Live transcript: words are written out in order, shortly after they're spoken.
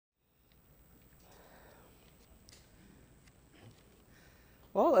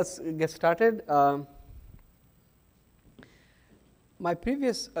Well, let's get started. The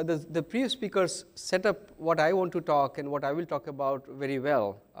previous speakers set up what I want to talk and what I will talk about very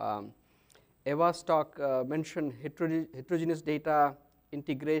well. Eva's talk mentioned heterogeneous data,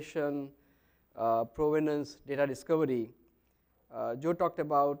 integration, provenance, data discovery. Joe talked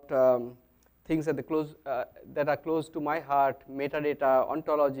about things that are close to my heart: metadata,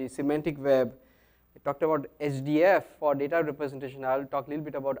 ontology, semantic web. He talked about HDF for data representation. I will talk a little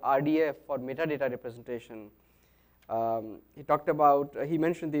bit about RDF for metadata representation. He talked about, he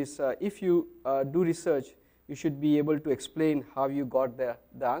mentioned this, if you do research, you should be able to explain how you got the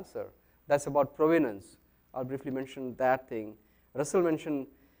answer. That's about provenance. I'll briefly mention that thing. Russell mentioned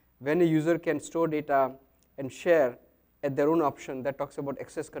when a user can store data and share at their own option. That talks about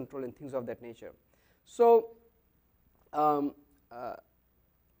access control and things of that nature. So, and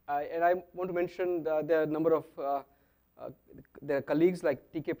I want to mention there are a number of their colleagues like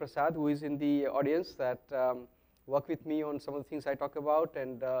TK Prasad, who is in the audience, that work with me on some of the things I talk about,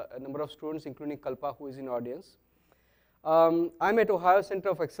 and a number of students, including Kalpa, who is in the audience. I'm at Ohio Center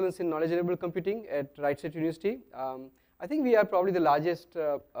of Excellence in Knowledge-Enabled Computing at Wright State University. I think we are probably the largest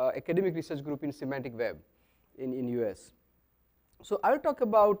academic research group in semantic web in US. So I will talk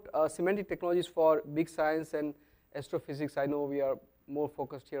about semantic technologies for big science and astrophysics. I know we are more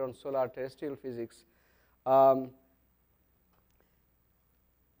focused here on solar terrestrial physics.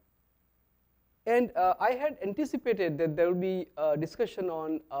 And I had anticipated that there will be a discussion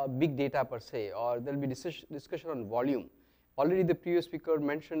on big data per se, or there will be discussion on volume. Already the previous speaker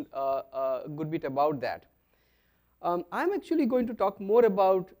mentioned a good bit about that. I'm actually going to talk more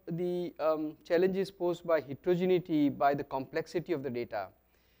about the challenges posed by heterogeneity, by the complexity of the data.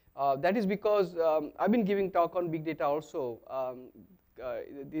 That is because I've been giving talk on big data also.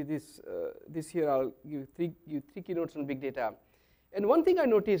 This year I'll give three keynotes on big data. And one thing I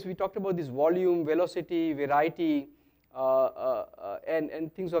noticed, we talked about this volume, velocity, variety,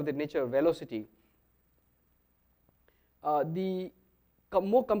 and things of that nature, velocity.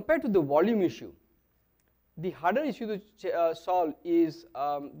 More compared to the volume issue, the harder issue to solve is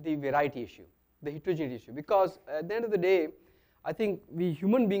the variety issue, the heterogeneity issue, because at the end of the day, I think we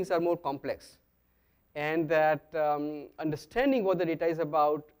human beings are more complex, and that understanding what the data is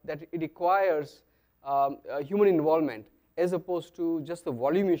about, that it requires human involvement, as opposed to just the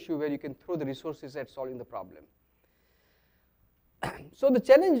volume issue where you can throw the resources at solving the problem. So the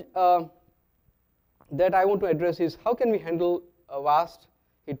challenge that I want to address is how can we handle a vast,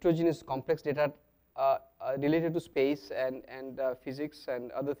 heterogeneous, complex data related to space and physics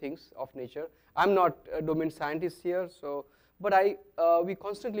and other things of nature. I'm not a domain scientist here, so but we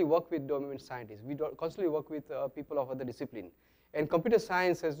constantly work with domain scientists. We constantly work with people of other discipline. And computer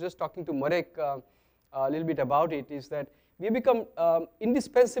science, as just talking to Marek a little bit about it, is that we become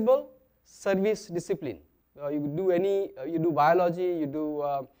indispensable service discipline. You do biology, you do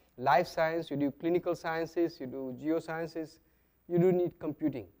life science, you do clinical sciences, you do geosciences, you do need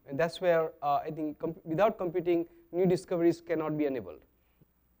computing. And that's where I think without computing, new discoveries cannot be enabled.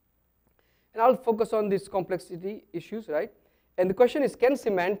 And I'll focus on these complexity issues, right? And the question is, can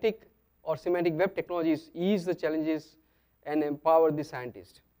semantic or semantic web technologies ease the challenges and empower the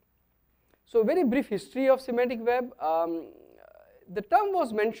scientist? So very brief history of semantic web. The term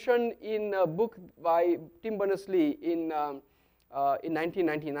was mentioned in a book by Tim Berners-Lee in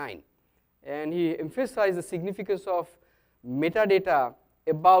 1999. And he emphasized the significance of metadata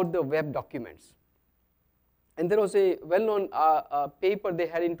about the web documents. And there was a well-known paper they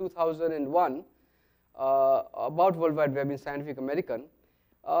had in 2001 about World Wide Web in Scientific American.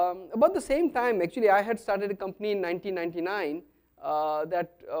 About the same time, actually, I had started a company in 1999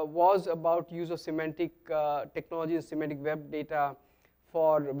 that was about use of semantic technology and semantic web data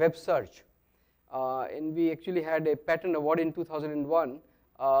for web search. And we actually had a patent award in 2001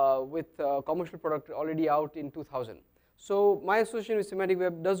 with a commercial product already out in 2000. So my association with semantic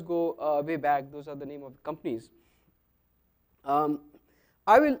web does go way back. Those are the name of the companies.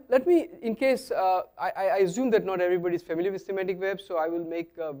 In case, I assume that not everybody is familiar with semantic web, so I will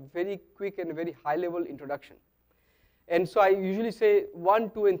make a very quick and a very high level introduction. And so I usually say 1,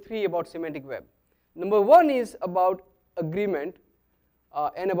 2, and 3 about semantic web. Number 1 is about agreement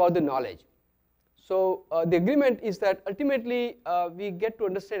and about the knowledge. So the agreement is that ultimately we get to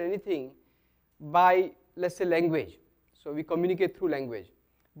understand anything by, let's say, language. So we communicate through language.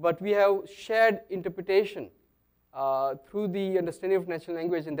 But we have shared interpretation through the understanding of natural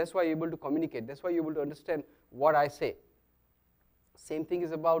language, and that's why you're able to communicate. That's why you're able to understand what I say. Same thing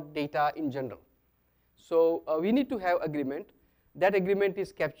is about data in general. So we need to have agreement. That agreement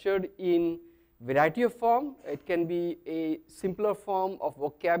is captured in variety of form. It can be a simpler form of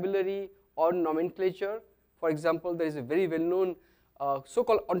vocabulary or nomenclature. For example, there is a very well-known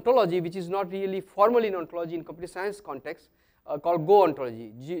so-called ontology, which is not really formally an ontology in computer science context, called Go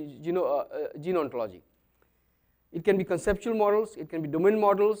ontology, gene ontology. It can be conceptual models, it can be domain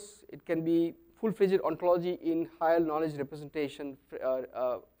models, it can be full-fledged ontology in higher knowledge representation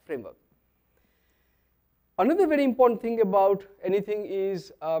framework. Another very important thing about anything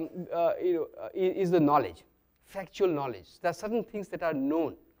is, is the knowledge, factual knowledge. There are certain things that are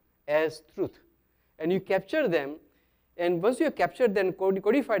known as truth, and you capture them, and once you have captured them,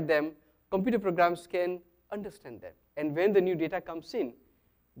 codified them, computer programs can understand them. And when the new data comes in,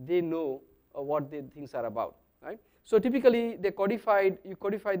 they know what the things are about, right? So typically, you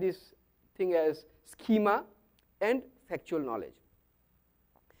codify this thing as schema and factual knowledge.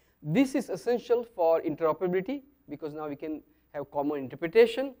 This is essential for interoperability because now we can have common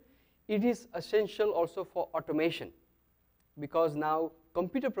interpretation. It is essential also for automation because now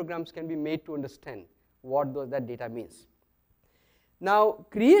computer programs can be made to understand what that data means. Now,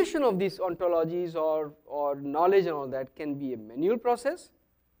 creation of these ontologies or knowledge and all that can be a manual process.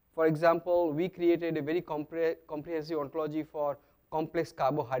 For example, we created a very comprehensive ontology for complex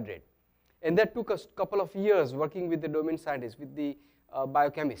carbohydrate, and that took us a couple of years working with the domain scientists, with the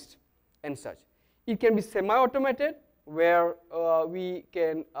biochemists and such. It can be semi-automated, where we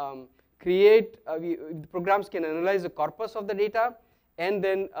can create, the programs can analyze the corpus of the data, and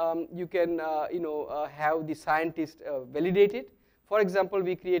then you can have the scientist validate it. For example,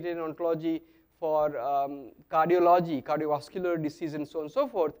 we created an ontology for cardiology, cardiovascular disease, and so on and so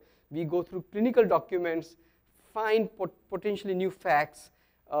forth. We go through clinical documents, find potentially new facts,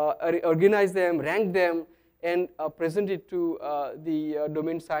 organize them, rank them, and present it to the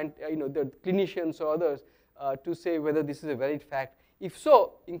domain scientists, the clinicians or others, to say whether this is a valid fact. If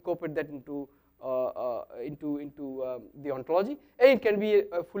so, incorporate that into the ontology, and it can be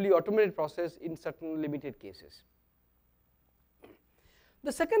a fully automated process in certain limited cases.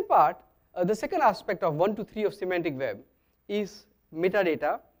 The second part, the second aspect of 1 to 3 of semantic web is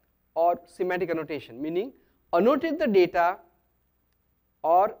metadata or semantic annotation, meaning annotate the data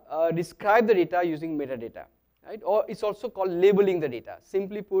or describe the data using metadata, right? Or it's also called labeling the data.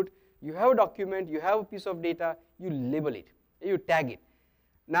 Simply put, you have a document, you have a piece of data, you label it, you tag it.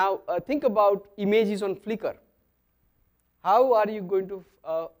 Now think about images on Flickr. How are you going to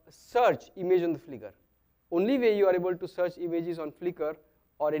search image on the Flickr? Only way you are able to search images on Flickr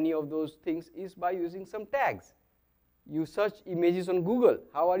or any of those things is by using some tags. You search images on Google.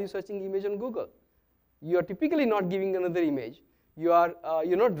 How are you searching image on Google? You are typically not giving another image. You're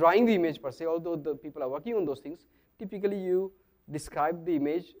not drawing the image per se, although the people are working on those things. Typically, you describe the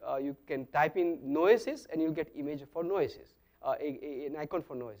image. You can type in Noesis, and you'll get image for Noesis, an icon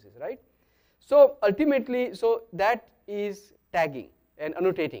for Noesis, right? So ultimately, so that is tagging and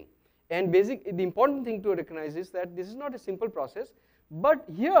annotating. And the important thing to recognize is that this is not a simple process, but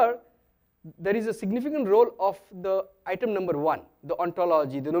here there is a significant role of the item number 1, the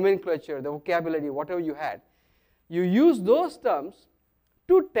ontology, the nomenclature, the vocabulary, whatever you had. You use those terms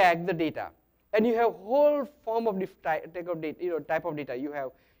to tag the data, and you have whole form of type of data. You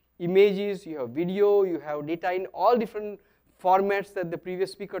have images, you have video, you have data in all different formats that the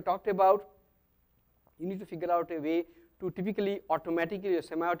previous speaker talked about. You need to figure out a way to typically automatically or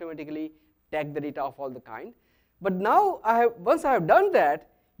semi-automatically tag the data of all the kind. But now once I have done that,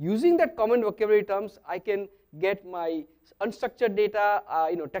 using that common vocabulary terms, I can get my unstructured data,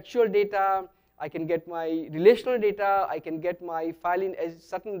 textual data. I can get my relational data. I can get my file in a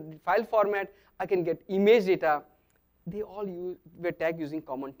certain file format. I can get image data. They all were tagged using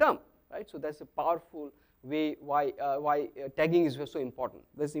common term, right? So that's a powerful way why tagging is so important.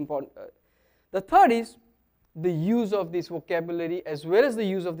 That's important. The third is the use of this vocabulary as well as the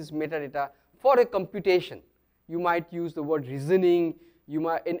use of this metadata for a computation. You might use the word reasoning. You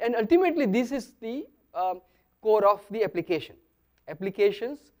might, and ultimately this is the core of the application.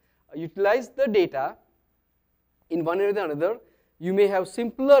 Applications utilize the data in one way or the another. You may have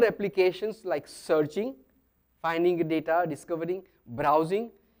simpler applications like searching, finding data, discovering,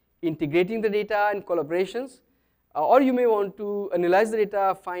 browsing, integrating the data and collaborations, or you may want to analyze the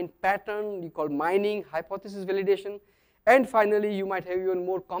data, find pattern, you call mining, hypothesis validation, and finally you might have even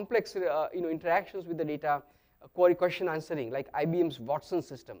more complex interactions with the data, query question answering like IBM's Watson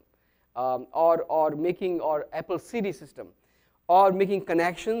system, or Apple Siri system, or making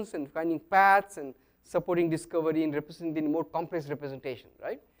connections and finding paths and supporting discovery and representing more complex representation,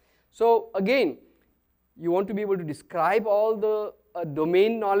 right? So again, you want to be able to describe all the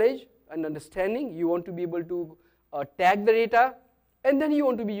domain knowledge and understanding. You want to be able to tag the data. And then you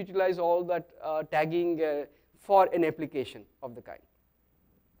want to be utilize all that tagging for an application of the kind.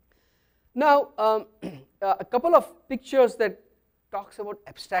 Now, a couple of pictures that talks about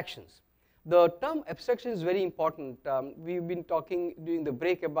abstractions. The term abstraction is very important. We've been talking during the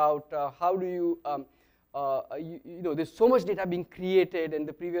break about how do you, there's so much data being created, and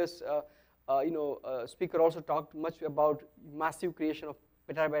the previous speaker also talked much about massive creation of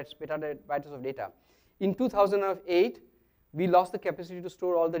petabytes of data. In 2008, we lost the capacity to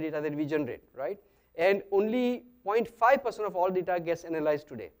store all the data that we generate, right? And only 0.5% of all data gets analyzed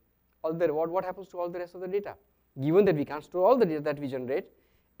today. What happens to all the rest of the data? Given that we can't store all the data that we generate,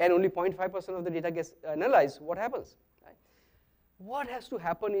 and only 0.5% of the data gets analyzed, what happens? Right? What has to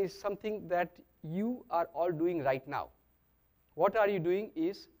happen is something that you are all doing right now. What are you doing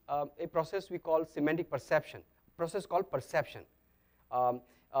is a process we call semantic perception, process called perception,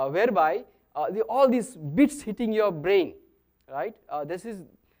 whereby all these bits hitting your brain, right? This is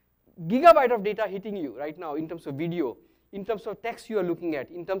gigabyte of data hitting you right now in terms of video, in terms of text you are looking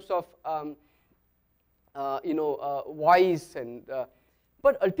at, in terms of voice, and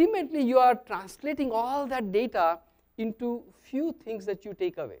but ultimately you are translating all that data into few things that you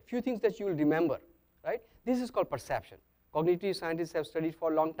take away, few things that you will remember, right? This is called perception. Cognitive scientists have studied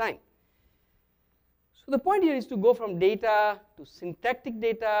for a long time. So the point here is to go from data to syntactic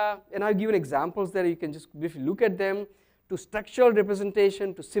data, and I've given examples there, you can just briefly look at them, to structural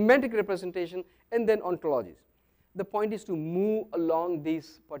representation, to semantic representation, and then ontologies. The point is to move along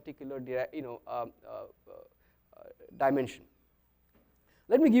this particular dimension.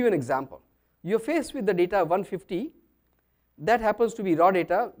 Let me give you an example. You're faced with the data 150. That happens to be raw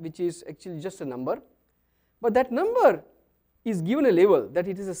data, which is actually just a number. But that number is given a label that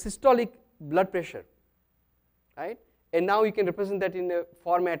it is a systolic blood pressure, right? And now you can represent that in a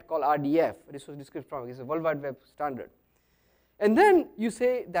format called RDF, Resource Description Format. It's a World Wide Web standard. And then you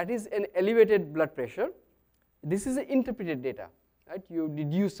say that is an elevated blood pressure. This is interpreted data, right? You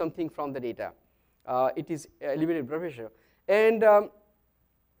deduce something from the data. It is elevated blood pressure. And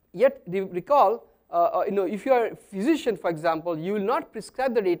yet, recall, if you are a physician, for example, you will not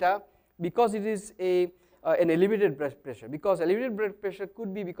prescribe the data because it is an elevated blood pressure. Because elevated blood pressure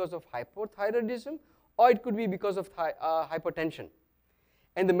could be because of hypothyroidism, or it could be because of hypertension.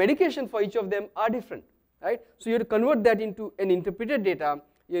 And the medication for each of them are different, right? So you have to convert that into an interpreted data.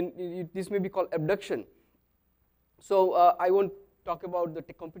 This may be called abduction. So I won't talk about the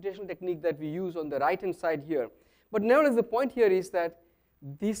computational technique that we use on the right-hand side here. But nevertheless, the point here is that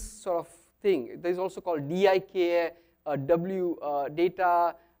this sort of thing, there is also called DIK, W,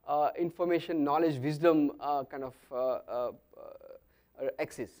 data, information, knowledge, wisdom kind of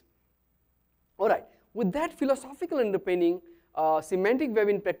axis. All right, with that philosophical underpinning, semantic web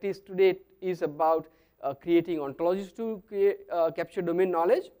in practice today is about creating ontologies to capture domain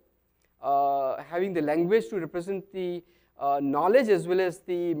knowledge, having the language to represent the knowledge as well as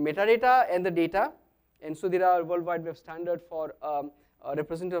the metadata and the data. And so there are World Wide Web standard for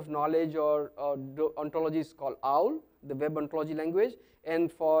representative knowledge or ontologies called OWL, the web ontology language,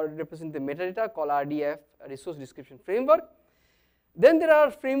 and for represent the metadata called RDF, Resource Description Framework. Then there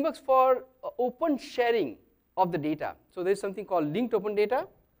are frameworks for open sharing of the data. So there is something called linked open data.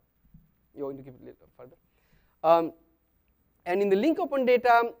 You want to keep it a little further. And in the link open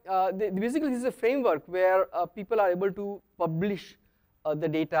data, basically this is a framework where people are able to publish the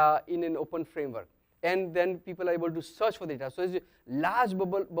data in an open framework, and then people are able to search for data. So there's a large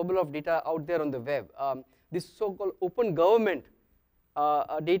bubble of data out there on the web. This so-called open government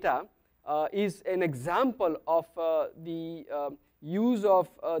data is an example of the use of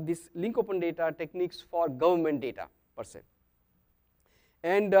this link open data techniques for government data per se.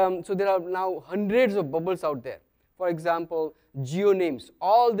 And so there are now hundreds of bubbles out there. For example, geo names,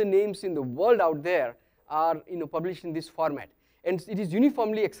 all the names in the world out there are published in this format. And it is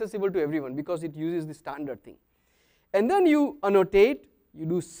uniformly accessible to everyone because it uses the standard thing. And then you annotate, you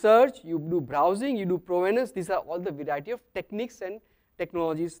do search, you do browsing, you do provenance. These are all the variety of techniques and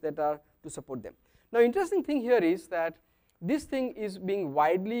technologies that are to support them. Now, interesting thing here is that this thing is being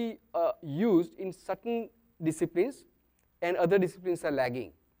widely used in certain disciplines, and other disciplines are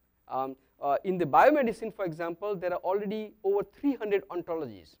lagging. In the biomedicine, for example, there are already over 300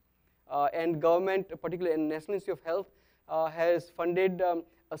 ontologies, and government, particularly in National Institute of Health, has funded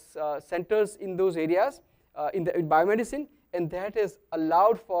centers in those areas in biomedicine, and that has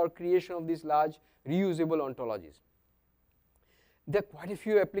allowed for creation of these large reusable ontologies. There are quite a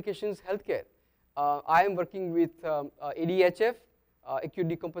few applications healthcare. I am working with ADHF, acute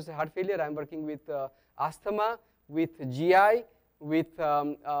decompensated heart failure. I am working with asthma, with GI, with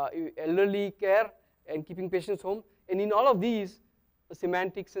elderly care and keeping patients home. And in all of these,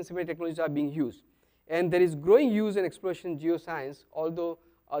 semantics and semantic technologies are being used. And there is growing use and exploration in geoscience, although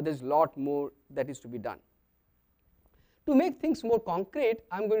there's a lot more that is to be done. To make things more concrete,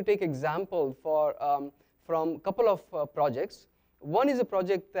 I'm going to take example from a couple of projects. One is a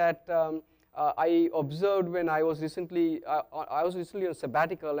project that I observed when I was recently on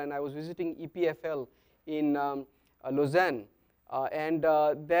sabbatical, and I was visiting EPFL in Lausanne, and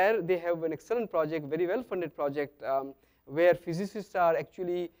there they have an excellent project, very well funded project, where physicists are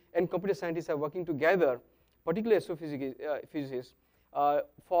actually and computer scientists are working together, particularly astrophysicists,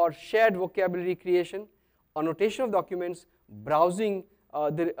 for shared vocabulary creation, annotation of documents, browsing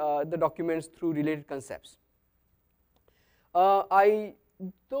the documents through related concepts. I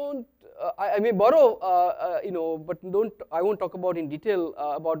may borrow, but I won't talk about in detail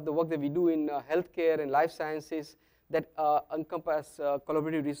about the work that we do in healthcare and life sciences that encompass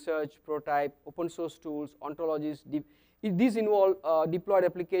collaborative research, prototype, open source tools, ontologies. These involve deployed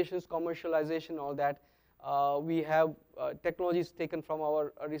applications, commercialization, all that. We have technologies taken from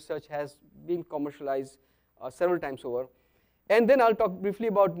our research has been commercialized several times over. And then I'll talk briefly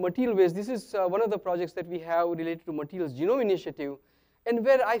about material waste. This is one of the projects that we have related to Materials Genome Initiative, and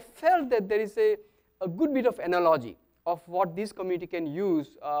where I felt that there is a good bit of analogy of what this community can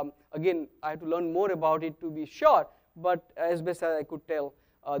use. Again, I have to learn more about it to be sure, but as best as I could tell,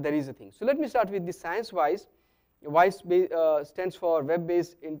 there is a thing. So let me start with the ScienceWise. WISE stands for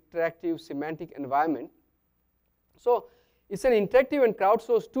Web-Based Interactive Semantic Environment. So it's an interactive and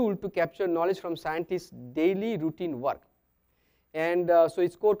crowdsourced tool to capture knowledge from scientists' daily routine work. And so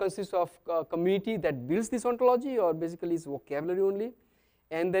its core consists of a community that builds this ontology, or basically it's vocabulary only,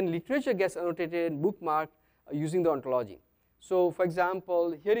 and then literature gets annotated and bookmarked using the ontology. So for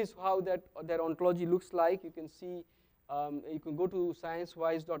example, here is how that ontology looks like. You can see, you can go to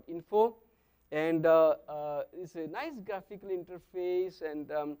sciencewise.info, and it's a nice graphical interface,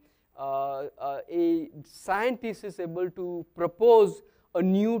 and a scientist is able to propose a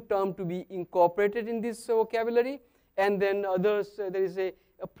new term to be incorporated in this vocabulary, and then others, there is a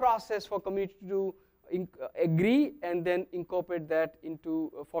process for community to agree and then incorporate that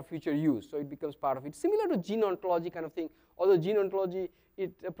into for future use, so it becomes part of it. Similar to gene ontology kind of thing, although gene ontology,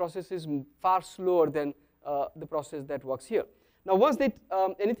 process is far slower than the process that works here. Now once that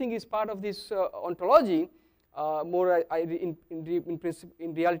anything is part of this ontology, in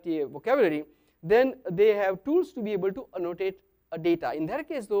reality a vocabulary, then they have tools to be able to annotate data. In that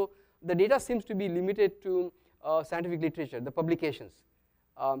case though, the data seems to be limited to scientific literature, the publications.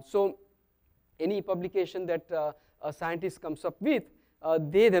 So any publication that a scientist comes up with,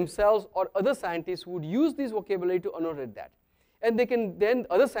 they themselves or other scientists would use this vocabulary to annotate that. And they can then,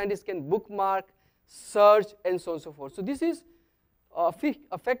 other scientists can bookmark, search, and so on and so forth. So this is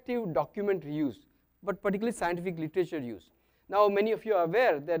effective document reuse, but particularly scientific literature use. Now many of you are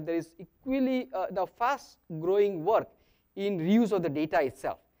aware that there is equally the fast growing work in reuse of the data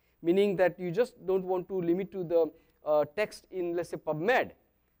itself, meaning that you just don't want to limit to the text in, let's say, PubMed,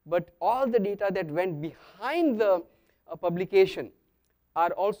 but all the data that went behind the publication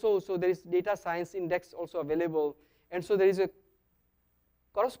are also, so there is data science index also available, and so there is a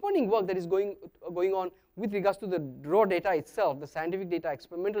corresponding work that is going on with regards to the raw data itself, the scientific data,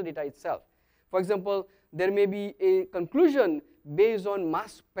 experimental data itself. For example, there may be a conclusion based on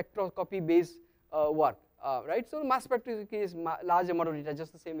mass spectroscopy based work, right? So mass spectroscopy is large amount of data,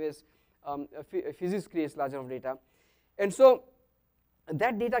 just the same as physics creates large amount of data. And so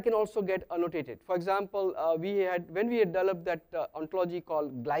that data can also get annotated. For example, when we had developed that ontology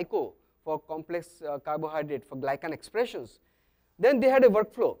called glyco for complex carbohydrate for glycan expressions, then they had a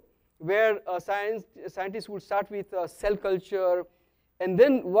workflow where scientists would start with cell culture and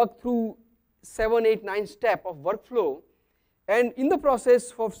then work through 7, 8, 9 step of workflow, and in the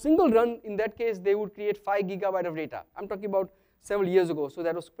process for single run, in that case they would create 5 gigabyte of data. I'm talking about several years ago, so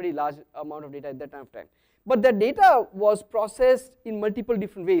that was pretty large amount of data at that time of time. But that data was processed in multiple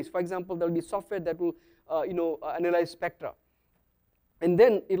different ways. For example, there will be software that will analyze spectra, and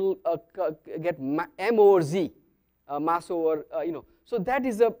then it will get M over Z, mass over, so that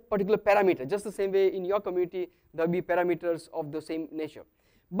is a particular parameter. Just the same way in your community, there will be parameters of the same nature.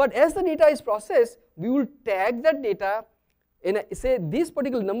 But as the data is processed, we will tag that data and say this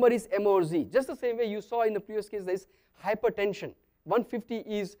particular number is M over Z. Just the same way you saw in the previous case, there is hypertension. 150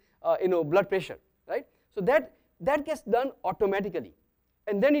 is blood pressure, right? So that gets done automatically,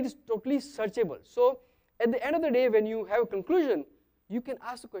 and then it is totally searchable. So at the end of the day, when you have a conclusion, you can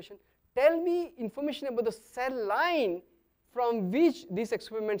ask the question, tell me information about the cell line from which these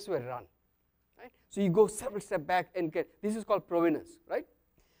experiments were run, right? So you go several steps back and get, this is called provenance, right?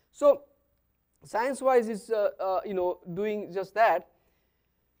 So ScienceWise is doing just that,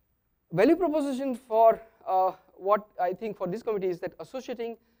 Value proposition for what I think for this committee is that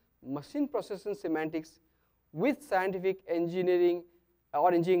associating machine processing semantics with scientific engineering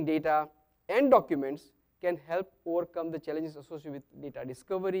or engineering data and documents can help overcome the challenges associated with data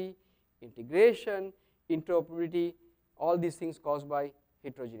discovery, integration, interoperability, all these things caused by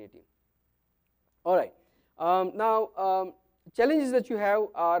heterogeneity. All right. Now, challenges that you have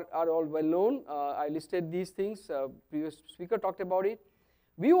are all well known. I listed these things. Previous speaker talked about it.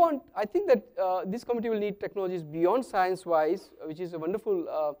 We want, I think that this committee will need technologies beyond science-wise, which is a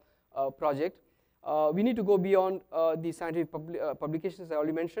wonderful project. We need to go beyond the scientific publications I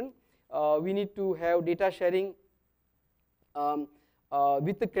already mentioned. We need to have data sharing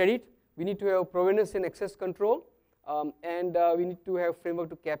with the credit. We need to have provenance and access control. And we need to have framework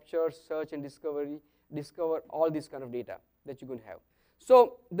to capture, search, and discover all this kind of data that you're going to have.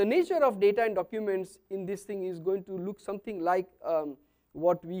 So the nature of data and documents in this thing is going to look something like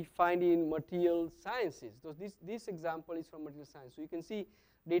what we find in material sciences. So this example is from material science. So you can see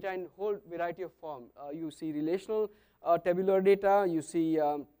data in whole variety of form. You see relational tabular data, you see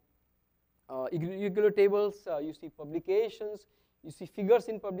irregular tables, you see publications, you see figures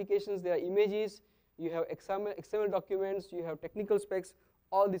in publications, there are images, you have XML documents, you have technical specs,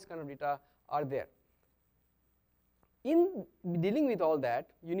 all these kind of data are there. In dealing with all that,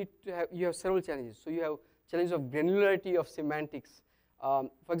 you have several challenges. So you have challenges of granularity of semantics.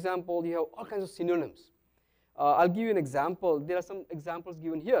 For example, you have all kinds of synonyms. I'll give you an example. There are some examples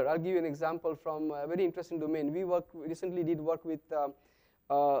given here. I'll give you an example from a very interesting domain. We recently did work with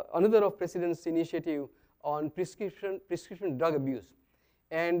another of President's initiative on prescription drug abuse.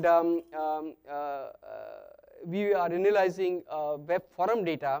 And we are analyzing web forum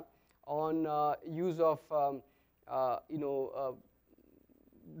data on use of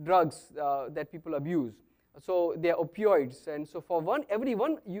drugs that people abuse. So they are opioids, and so for every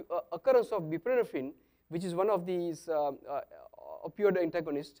one occurrence of buprenorphine, which is one of these opioid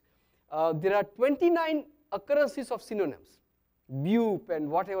antagonists, there are 29 occurrences of synonyms, bup and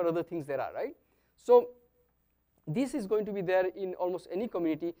whatever other things there are, right? So this is going to be there in almost any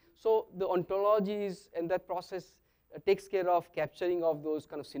community. So the ontologies and that process takes care of capturing of those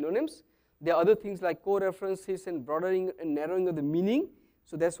kind of synonyms. There are other things like co-references and broadening and narrowing of the meaning.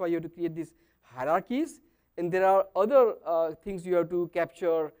 So that's why you have to create these hierarchies. And there are other things you have to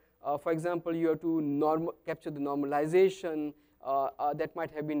capture. For example, you have to capture the normalization that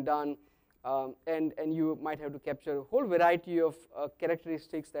might have been done, and you might have to capture a whole variety of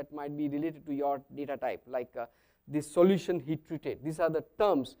characteristics that might be related to your data type, like this solution heat treated. These are the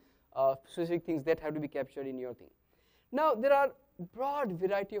terms, specific things that have to be captured in your thing. Now, there are broad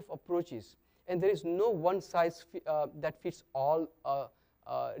variety of approaches, and there is no one size that fits all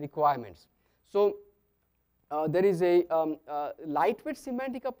requirements. So there is a lightweight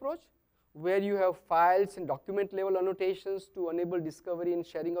semantic approach where you have files and document level annotations to enable discovery and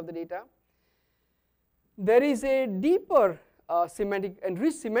sharing of the data. There is a deeper semantic and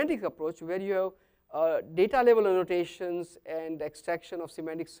rich semantic approach where you have data level annotations and extraction of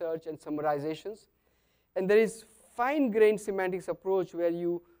semantic search and summarizations. And there is fine-grained semantics approach where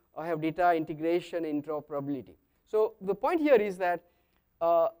you have data integration and interoperability. So the point here is that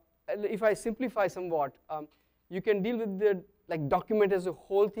if I simplify somewhat, you can deal with the document as a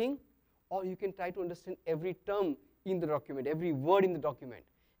whole thing, or you can try to understand every term in the document, every word in the document,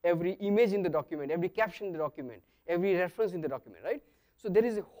 every image in the document, every caption in the document, every reference in the document, right? So there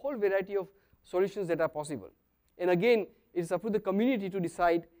is a whole variety of solutions that are possible. And again, it's up to the community to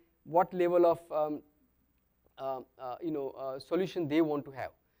decide what level of solution they want to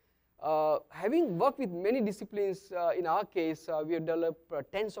have. Having worked with many disciplines, in our case, we have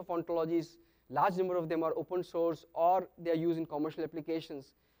developed tens of ontologies. Large number of them are open source or they are used in commercial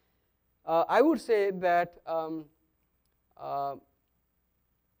applications. I would say that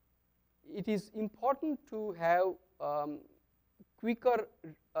it is important to have quicker,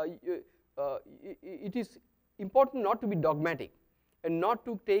 it is important not to be dogmatic and not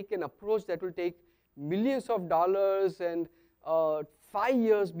to take an approach that will take millions of dollars and 5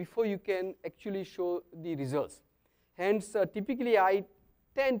 years before you can actually show the results. Hence, typically I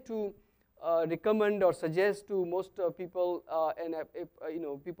tend to recommend or suggest to most people and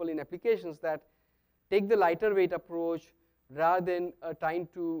people in applications that take the lighter weight approach rather than trying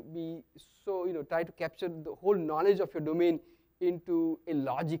to be so try to capture the whole knowledge of your domain into a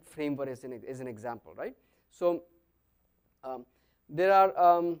logic framework as an example, right? So there are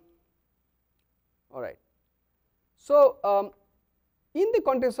all right. So in the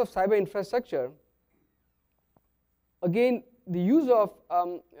context of cyber infrastructure, again, the use of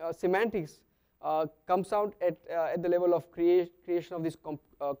semantics comes out at the level of creation of these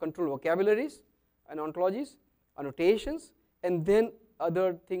control vocabularies and ontologies, annotations, and then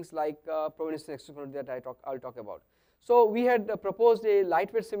other things like provenance and external that I'll talk about. So we had proposed a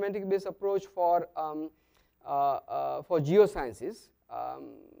lightweight semantic-based approach for geosciences,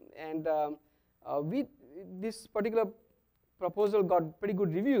 and this particular proposal got pretty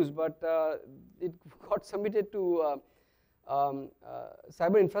good reviews, but it got submitted to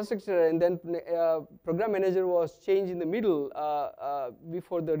Cyberinfrastructure, and then program manager was changed in the middle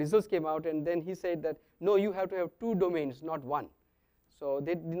before the results came out, and then he said that no, you have to have 2 domains, not 1. So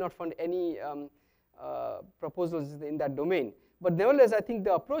they did not fund any proposals in that domain. But nevertheless, I think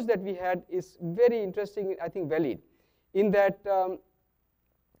the approach that we had is very interesting, I think valid, in that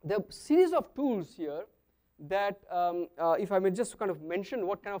the series of tools here that, if I may just kind of mention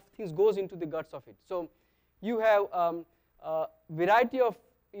what kind of things goes into the guts of it. So you have variety of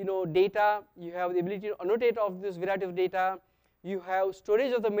data, you have the ability to annotate of this variety of data, you have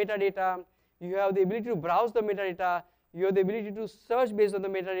storage of the metadata, you have the ability to browse the metadata, you have the ability to search based on the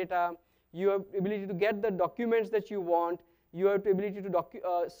metadata, you have the ability to get the documents that you want, you have the ability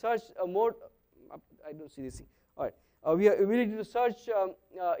to search more, I don't see this thing, all right, we have the ability to search,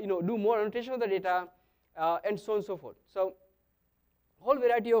 do more annotation of the data, and so on and so forth. So whole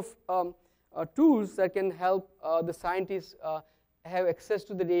variety of tools that can help the scientists have access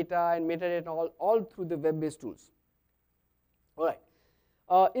to the data and metadata all through the web-based tools. All right.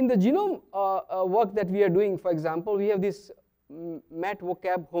 In the genome work that we are doing, for example, we have this MAT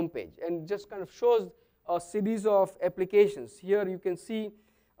vocab homepage, and just kind of shows a series of applications. Here you can see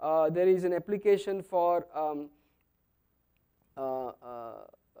there is an application for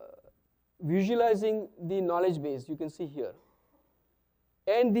visualizing the knowledge base, you can see here,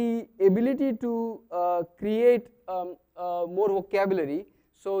 and the ability to create more vocabulary.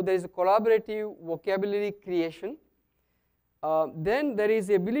 So there is a collaborative vocabulary creation. Then there is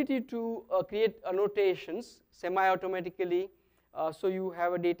the ability to create annotations semi-automatically. So you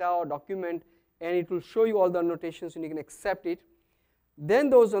have a data or document, and it will show you all the annotations, and you can accept it. Then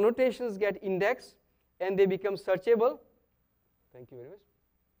those annotations get indexed, and they become searchable. Thank you very much.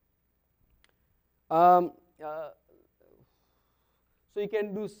 So you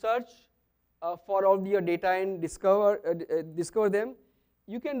can do search for all your data and discover them.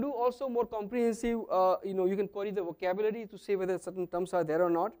 You can do also more comprehensive, you can query the vocabulary to say whether certain terms are there or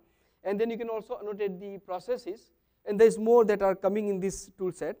not, and then you can also annotate the processes, and there's more that are coming in this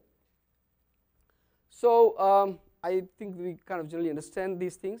tool set. So I think we kind of generally understand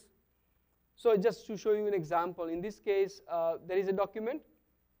these things. So just to show you an example, in this case, there is a document,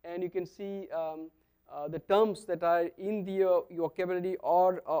 and you can see the terms that are in the vocabulary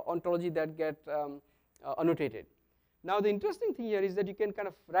or ontology that get annotated. Now the interesting thing here is that you can kind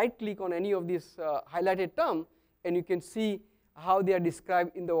of right click on any of these highlighted term, and you can see how they are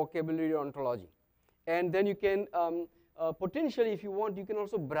described in the vocabulary or ontology. And then you can potentially, if you want, you can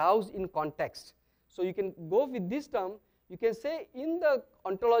also browse in context. So you can go with this term, you can say in the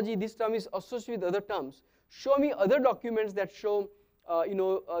ontology this term is associated with other terms. Show me other documents that show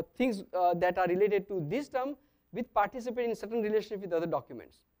things that are related to this term with participating in certain relationship with other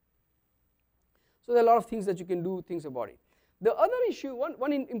documents. So there are a lot of things that you can do things about it. The other issue,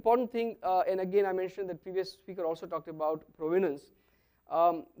 one important thing, and again I mentioned that previous speaker also talked about provenance,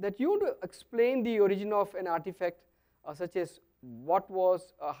 that you want to explain the origin of an artifact, such as what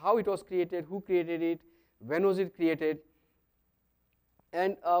was, how it was created, who created it, when was it created,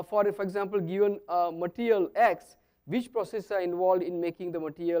 and for example, given material X, which processes are involved in making the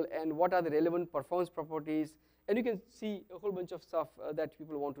material, and what are the relevant performance properties, and you can see a whole bunch of stuff that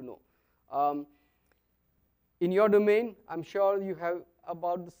people want to know. In your domain, I'm sure you have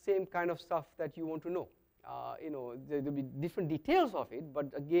about the same kind of stuff that you want to know. There will be different details of it,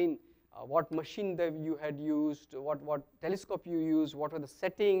 but again, what machine that you had used, what telescope you used, what was the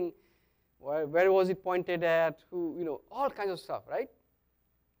setting, where was it pointed at, who, all kinds of stuff, right?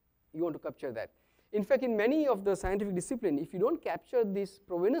 You want to capture that. In fact, in many of the scientific discipline, if you don't capture this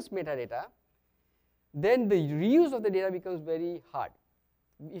provenance metadata, then the reuse of the data becomes very hard.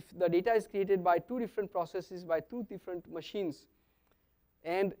 If the data is created by 2 different processes, by 2 different machines,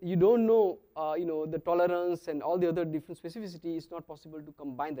 and you don't know, the tolerance and all the other different specificity, it's not possible to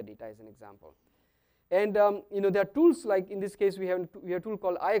combine the data, as an example. And there are tools like, in this case, we have a tool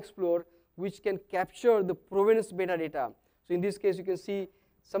called iExplore, which can capture the provenance metadata. So in this case, you can see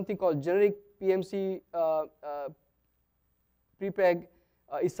something called generic PMC prepreg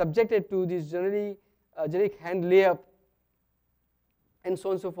is subjected to this generic hand layup, and so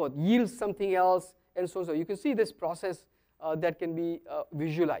on and so forth, yields something else, and so on. So you can see this process that can be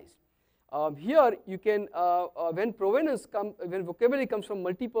visualized. Here you can, when provenance when vocabulary comes from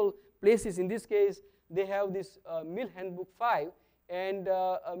multiple places, in this case they have this Mill Handbook 5 and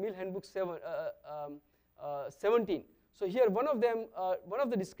Mill Handbook 17. So here one of them, one of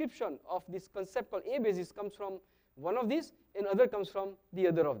the description of this concept called A basis comes from one of these, and other comes from the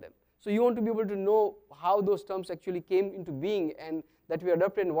other of them. So you want to be able to know how those terms actually came into being and that we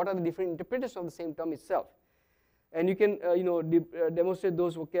adopted, and what are the different interpretations of the same term itself. And you can demonstrate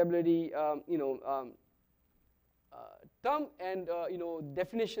those vocabulary term and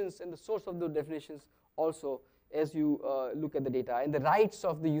definitions and the source of those definitions also as you look at the data, and the rights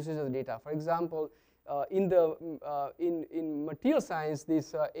of the usage of the data. For example, in material science, there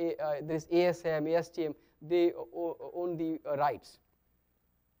is ASM, ASTM, they own the rights.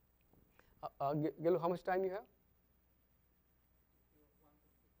 Gelu, how much time you have?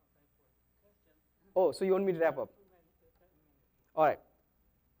 Oh, so you want me to wrap up? All right.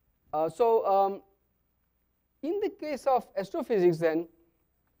 In the case of astrophysics, then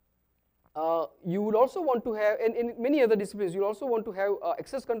you would also want to have, and in many other disciplines, you also want to have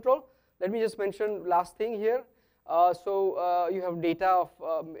access control. Let me just mention last thing here. You have data of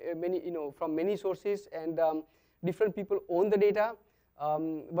from many sources, and different people own the data.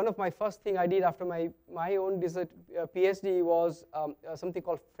 One of my first thing I did after my own PhD was something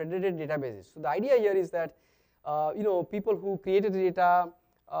called federated databases. So the idea here is that people who created the data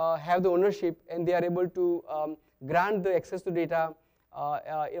have the ownership, and they are able to grant the access to data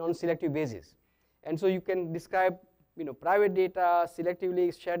on selective basis. And so you can describe private data,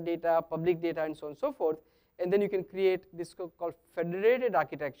 selectively shared data, public data, and so on and so forth. And then you can create this called federated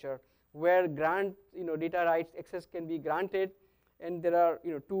architecture, where data rights access can be granted, and there are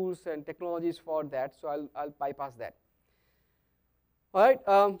tools and technologies for that. So I'll bypass that. All right.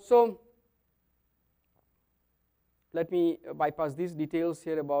 So let me bypass these details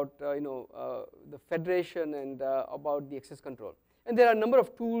here about the federation and about the access control. And there are a number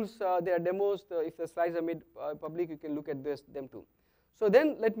of tools. There are demos. If the slides are made public, you can look at them too. So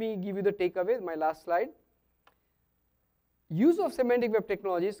then let me give you the takeaway, my last slide. Use of semantic web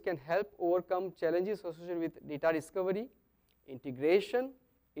technologies can help overcome challenges associated with data discovery, integration,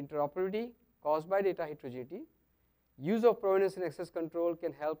 interoperability caused by data heterogeneity. Use of provenance and access control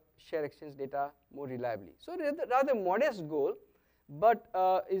can help share exchange data more reliably. So rather modest goal, but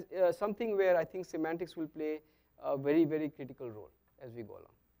is something where I think semantics will play a very, very critical role as we go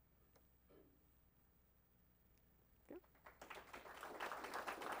along. Okay.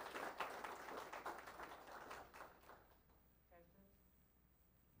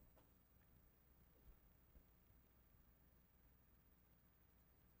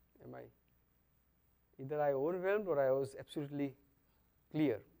 Am I? Either I overwhelmed or I was absolutely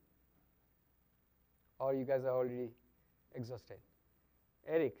clear, or you guys are already exhausted.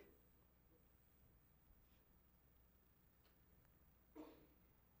 Eric.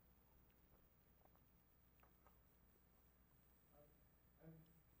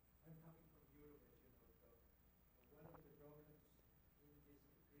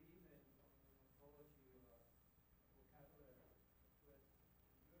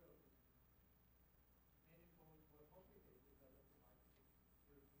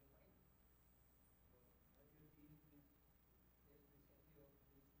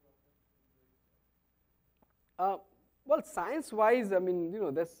 Well, science-wise, I mean,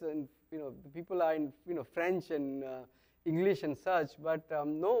 that's the people are in French and English and such, but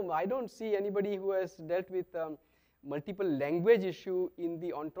no, I don't see anybody who has dealt with multiple language issue in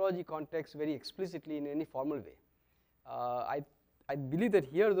the ontology context very explicitly in any formal way. I believe that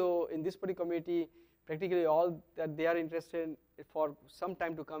here, though, in this particular community, practically all that they are interested in for some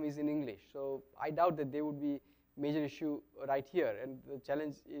time to come is in English. So I doubt that there would be major issue right here, and the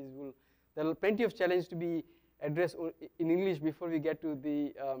challenge is there are plenty of challenge to be addressed in English before we get to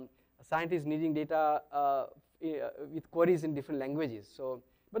the scientists needing data with queries in different languages. So,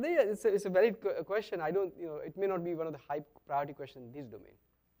 but yeah, it's a valid question. I don't, it may not be one of the high priority questions in this domain.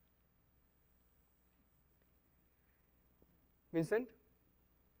 Vincent?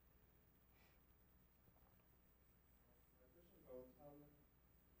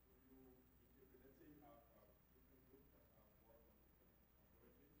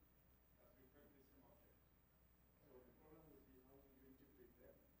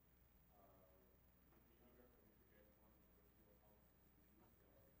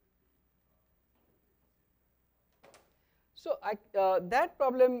 So that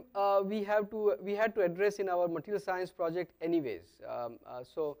problem we had to address in our material science project anyways.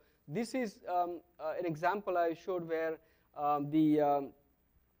 So this is an example I showed where the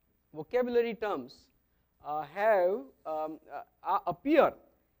vocabulary terms appear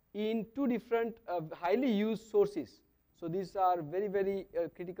in two different highly used sources. So these are very, very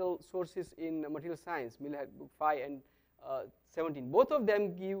critical sources in material science, Miller book 5 and 17. Both of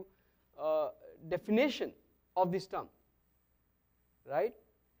them give definition of this term, right?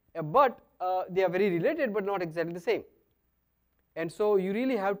 But they are very related, but not exactly the same. And so you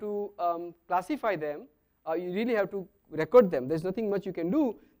really have to classify them. You really have to record them. There's nothing much you can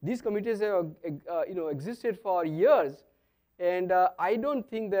do. These committees have existed for years, and I don't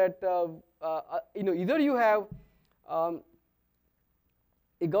think that either you have a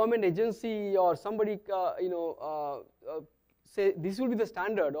government agency or somebody say this will be the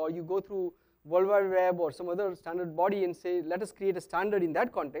standard, or you go through World Wide Web or some other standard body and say let us create a standard in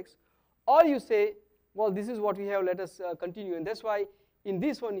that context, or you say, well, this is what we have, let us continue. And that's why in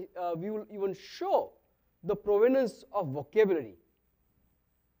this one we will even show the provenance of vocabulary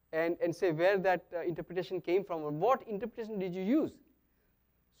and say where that interpretation came from, or what interpretation did you use.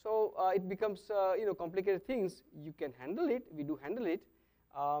 So it becomes complicated things. You can handle it, we do handle it.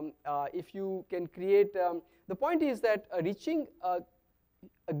 If you can create, the point is that reaching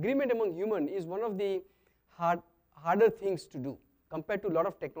agreement among human is one of the harder things to do compared to a lot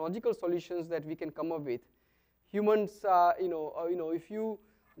of technological solutions that we can come up with. Humans, if you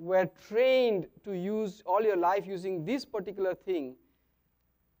were trained to use all your life using this particular thing,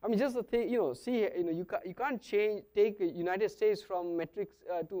 I mean, just the thing, you can't take United States from metric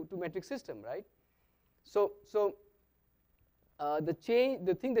to metric system, right? So the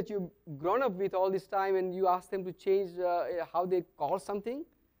thing that you've grown up with all this time, and you ask them to change how they call something,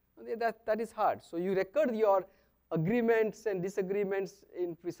 that is hard. So you record your agreements and disagreements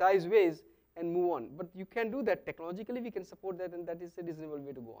in precise ways and move on. But you can do that technologically. We can support that, and that is a reasonable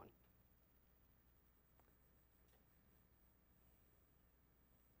way to go on.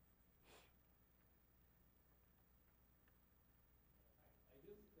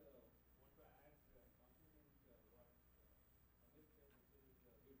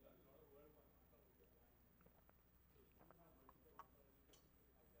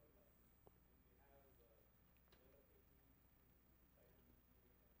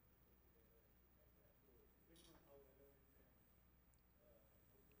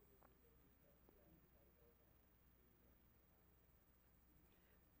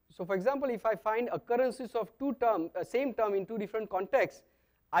 So for example, if I find occurrences of same term in two different contexts,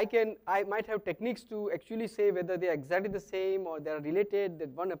 I might have techniques to actually say whether they are exactly the same or they are related, that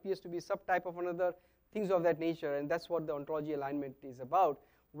one appears to be a subtype of another, things of that nature. And that's what the ontology alignment is about,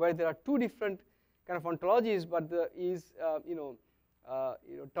 where there are two different kind of ontologies, but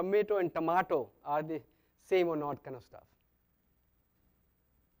tomato and tomato, are they same or not, kind of stuff.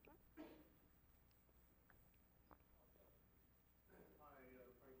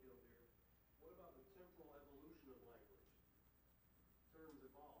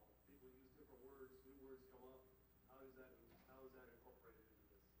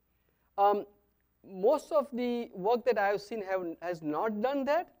 Most of the work that I have seen has not done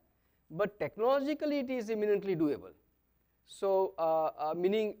that, but technologically it is eminently doable. So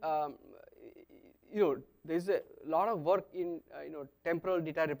meaning, there is a lot of work in temporal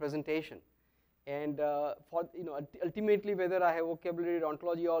data representation, and ultimately whether I have vocabulary or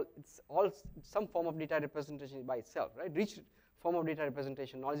ontology, it's all some form of data representation by itself, right? Rich form of data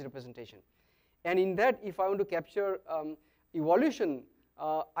representation, knowledge representation, and in that, if I want to capture evolution.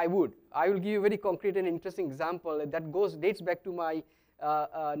 I will give you a very concrete and interesting example that dates back to my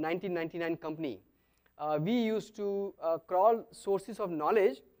 1999 company. We used to crawl sources of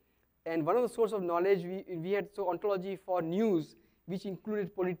knowledge, and one of the sources of knowledge we had ontology for news, which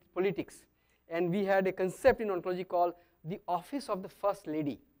included politics, and we had a concept in ontology called the office of the first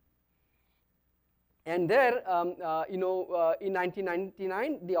lady. And there, in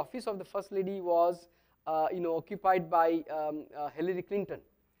 1999, the office of the first lady was occupied by Hillary Clinton.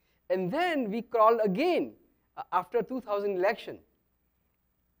 And then we crawled again after 2000 election,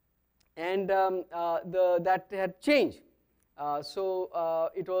 and that had changed. So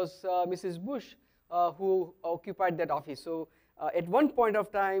it was Mrs. Bush who occupied that office. So at one point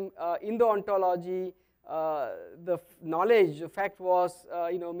of time in the ontology, the knowledge, the fact was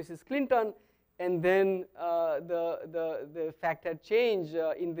Mrs. Clinton, and then the fact had changed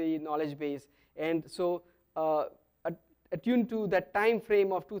in the knowledge base. And so attuned to that time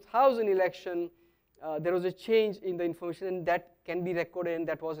frame of 2000 election, there was a change in the information, and that can be recorded, and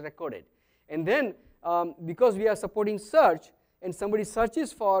that was recorded. And then because we are supporting search, and somebody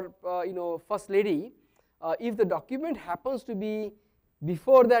searches for first lady, if the document happens to be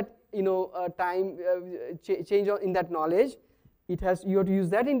before that time change in that knowledge, you have to use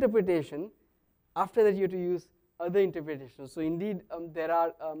that interpretation. After that, you have to use other interpretations. So indeed, there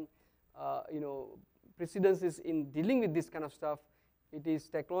are precedences in dealing with this kind of stuff. It is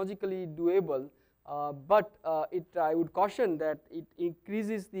technologically doable, but I would caution that it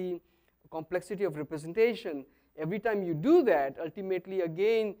increases the complexity of representation. Every time you do that, ultimately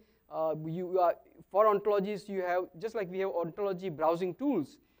again, for ontologies you have, just like we have ontology browsing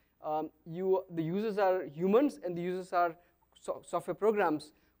tools, the users are humans and the users are software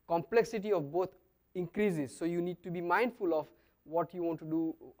programs. Complexity of both increases, so you need to be mindful of what you want to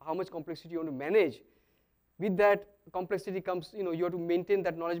do, how much complexity you want to manage. With that complexity comes, you have to maintain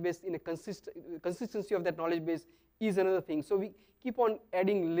that knowledge base in a consistency of that knowledge base is another thing. So we keep on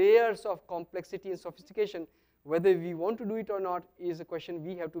adding layers of complexity and sophistication. Whether we want to do it or not is a question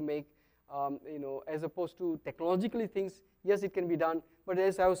we have to make, as opposed to technologically things, yes, it can be done. But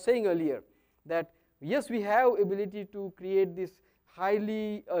as I was saying earlier, that yes, we have ability to create this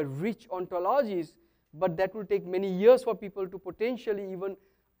highly rich ontologies, but that will take many years for people to potentially even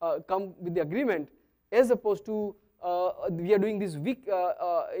come with the agreement, as opposed to we are doing this weak,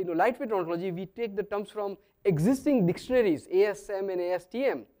 lightweight ontology. We take the terms from existing dictionaries, ASM and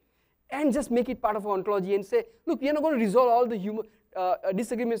ASTM, and just make it part of our ontology and say, look, we are not going to resolve all the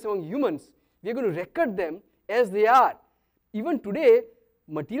disagreements among humans. We are going to record them as they are. Even today,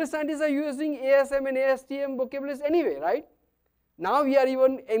 material scientists are using ASM and ASTM vocabularies anyway, right? Now we are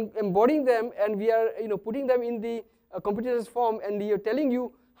even embodying them, and we are putting them in the computer form, and we are telling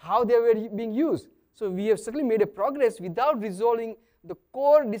you how they were being used. So we have certainly made a progress without resolving the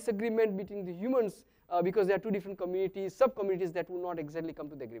core disagreement between the humans, because there are two different communities, sub-communities that will not exactly come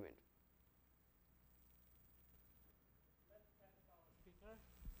to the agreement.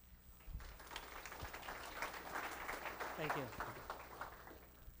 Thank you.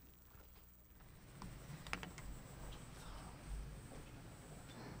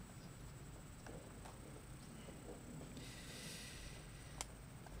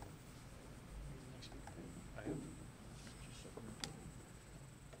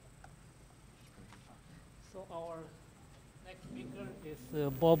 So our next speaker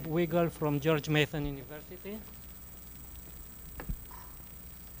is Bob Wiggle from George Mason University.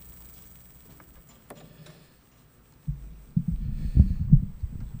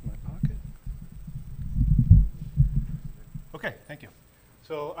 Okay, thank you.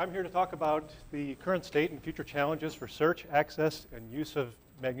 So I'm here to talk about the current state and future challenges for search, access, and use of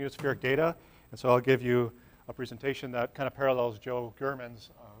magnetospheric data. And so I'll give you a presentation that kind of parallels Joe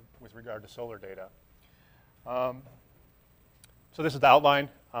Gurman's with regard to solar data. So this is the outline.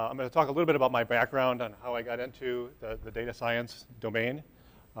 I'm going to talk a little bit about my background on how I got into the data science domain.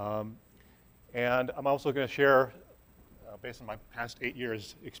 And I'm also going to share, based on my past 8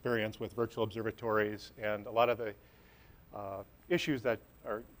 years experience with virtual observatories and a lot of the issues that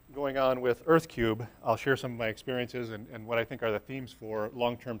are going on with EarthCube, I'll share some of my experiences and what I think are the themes for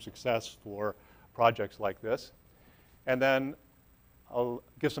long-term success for projects like this. And then I'll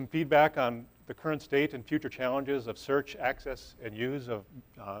give some feedback on the current state and future challenges of search, access, and use of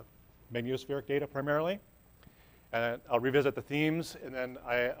magnetospheric data primarily. And I'll revisit the themes, and then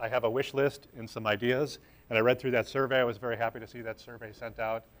I have a wish list and some ideas. And I read through that survey. I was very happy to see that survey sent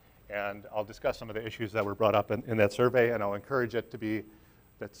out. And I'll discuss some of the issues that were brought up in that survey, and I'll encourage that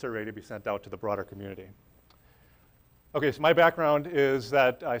survey to be sent out to the broader community. Okay, so my background is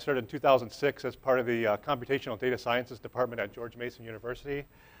that I started in 2006 as part of the Computational Data Sciences Department at George Mason University.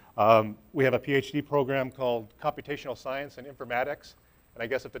 We have a PhD program called Computational Science and Informatics. And I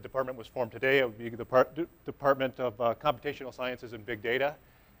guess if the department was formed today, it would be the Department of Computational Sciences and Big Data.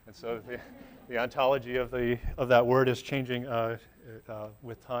 And so the ontology of that word is changing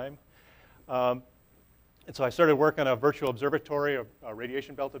with time. And so I started work on a virtual observatory, a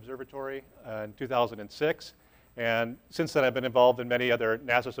radiation belt observatory in 2006. And since then, I've been involved in many other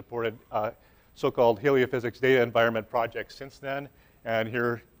NASA-supported so-called heliophysics data environment projects since then. And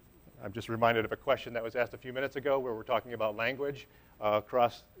here, I'm just reminded of a question that was asked a few minutes ago where we're talking about language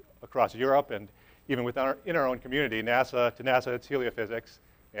across Europe and even in our own community. To NASA, it's heliophysics.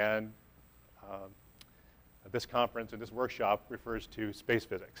 And this conference and this workshop refers to space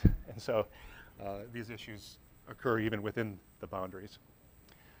physics. And so these issues occur even within the boundaries.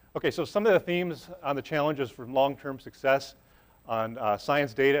 Okay, so some of the themes on the challenges for long-term success on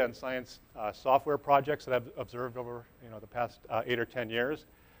science data and science software projects that I've observed over the past 8 or 10 years.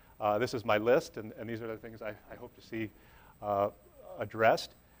 This is my list, and these are the things I hope to see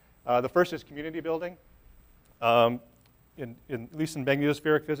addressed. The first is community building. At least in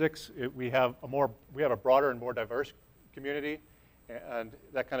magnetospheric physics, we have a broader and more diverse community, and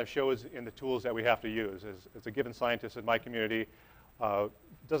that kind of shows in the tools that we have to use. As a given scientist in my community,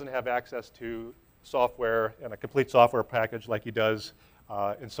 doesn't have access to software and a complete software package like he does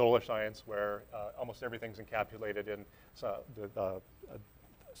in solar science, where almost everything's encapsulated in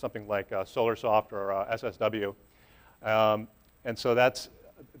something like SolarSoft or SSW. And so that's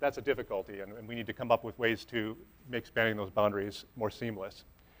a difficulty, and we need to come up with ways to make spanning those boundaries more seamless.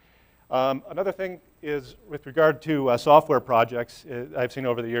 Another thing is, with regard to software projects, I've seen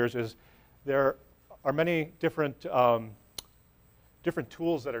over the years, is there are many different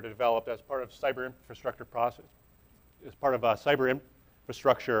tools that are developed as part of Cyberinfrastructure process, as part of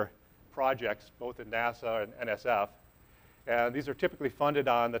Cyberinfrastructure projects, both in NASA and NSF. And these are typically funded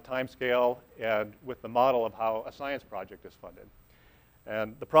on the time scale and with the model of how a science project is funded.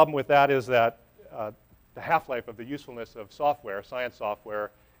 And the problem with that is that the half-life of the usefulness of software, science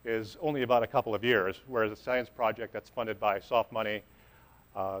software, is only about a couple of years, whereas a science project that's funded by soft money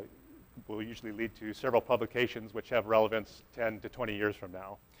will usually lead to several publications which have relevance 10 to 20 years from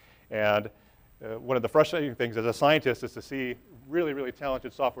now. And one of the frustrating things as a scientist is to see really, really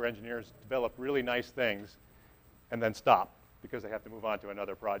talented software engineers develop really nice things and then stop because they have to move on to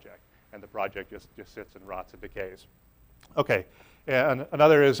another project. And the project just sits and rots and decays. Okay, and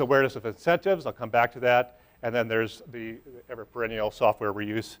another is awareness of incentives. I'll come back to that. And then there's the ever perennial software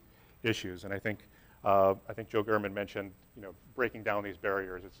reuse issues. And I think Joe Gurman mentioned, breaking down these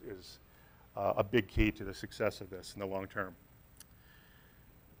barriers is a big key to the success of this in the long term.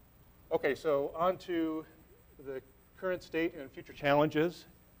 Okay, so on to the current state and future challenges.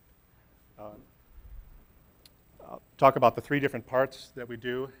 I'll talk about the three different parts that we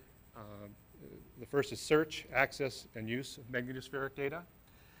do. The first is search, access, and use of magnetospheric data.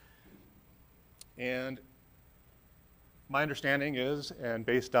 And my understanding is, and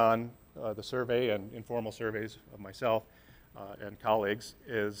based on the survey and informal surveys of myself and colleagues,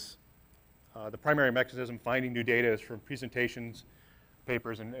 is the primary mechanism finding new data is from presentations,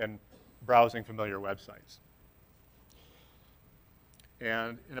 papers, and browsing familiar websites.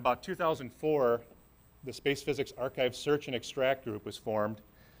 And in about 2004, the Space Physics Archive Search and Extract group was formed.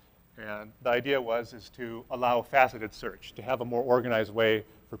 And the idea is to allow faceted search, to have a more organized way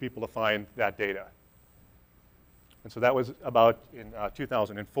for people to find that data. And so that was about in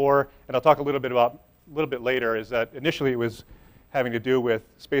 2004. And I'll talk a little bit later, is that initially it was having to do with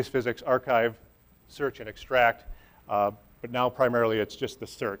Space Physics Archive Search and Extract. But now primarily it's just the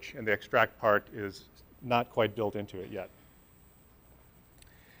search, and the extract part is not quite built into it yet.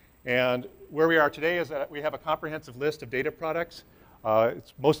 And where we are today is that we have a comprehensive list of data products.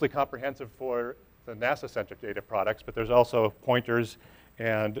 It's mostly comprehensive for the NASA-centric data products, but there's also pointers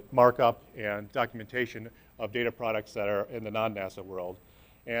and markup and documentation of data products that are in the non-NASA world.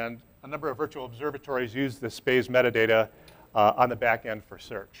 And a number of virtual observatories use the SPACE metadata on the back end for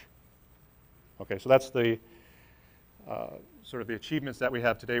search. Okay, so that's the sort of the achievements that we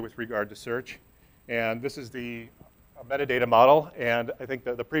have today with regard to search. And this is the metadata model. And I think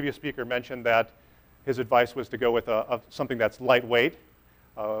the previous speaker mentioned that his advice was to go with something that's lightweight.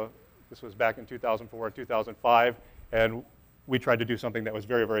 This was back in 2004 and 2005. And we tried to do something that was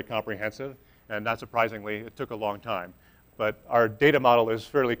very, very comprehensive. And not surprisingly, it took a long time. But our data model is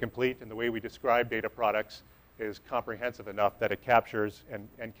fairly complete, and the way we describe data products is comprehensive enough that it captures and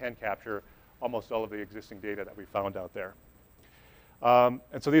can capture almost all of the existing data that we found out there. And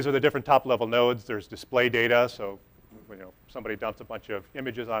so these are the different top-level nodes. There's display data, so somebody dumps a bunch of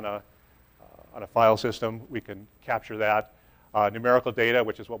images on a file system, we can capture that. Numerical data,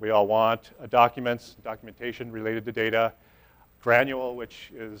 which is what we all want. Documents, documentation related to data. Granular,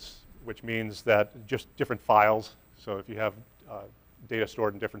 which means that just different files. So if you have data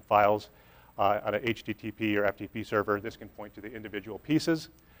stored in different files on an HTTP or FTP server, this can point to the individual pieces.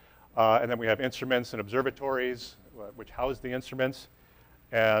 And then we have instruments and observatories, which house the instruments,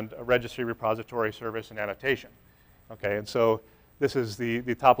 and a registry, repository, service, and annotation. Okay, and so this is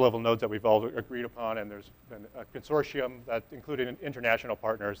the top-level nodes that we've all agreed upon, and there's been a consortium that included international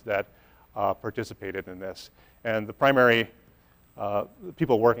partners that participated in this. And the primary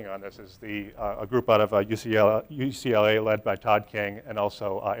people working on this is a group out of UCLA led by Todd King, and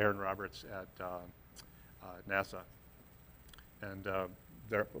also Aaron Roberts at NASA. And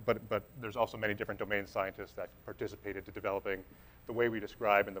but there's also many different domain scientists that participated in developing the way we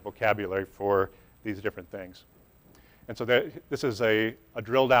describe and the vocabulary for these different things. And so this is a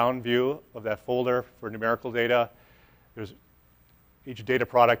drill-down view of that folder for numerical data. Each data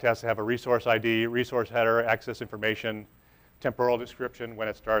product has to have a resource ID, resource header, access information, temporal description, when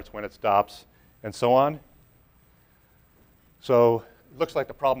it starts, when it stops, and so on. So it looks like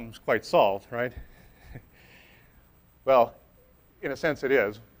the problem's quite solved, right? Well, in a sense it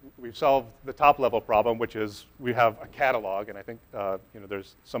is. we've solved the top level problem, which is we have a catalog, and I think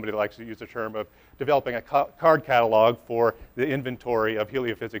there's somebody that likes to use the term of developing a card catalog for the inventory of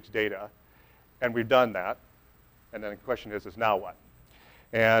heliophysics data, and we've done that. And then the question is now what?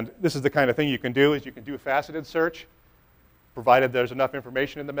 And this is the kind of thing you can do, is you can do a faceted search, provided there's enough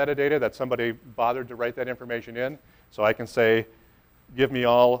information in the metadata that somebody bothered to write that information in. So I can say, give me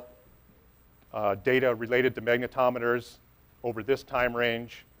all data related to magnetometers over this time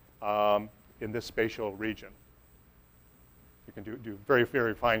range in this spatial region. You can do very,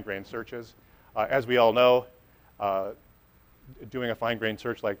 very fine-grained searches. As we all know, doing a fine-grained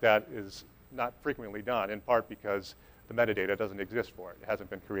search like that is not frequently done, in part because the metadata doesn't exist for it. It hasn't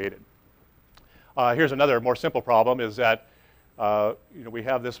been created. Here's another more simple problem, is that we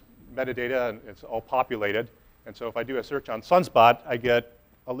have this metadata and it's all populated. And so if I do a search on sunspot, I get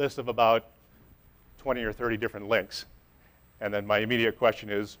a list of about 20 or 30 different links. And then my immediate question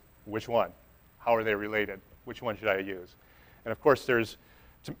is, which one? How are they related? Which one should I use? And of course, there's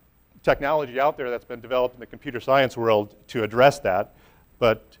technology out there that's been developed in the computer science world to address that,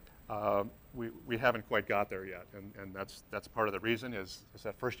 but we haven't quite got there yet. And that's part of the reason is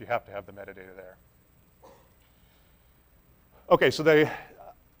that first you have to have the metadata there. Okay, so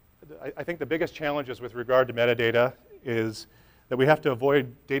I think the biggest challenges with regard to metadata is that we have to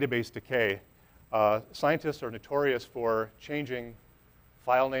avoid database decay. Scientists are notorious for changing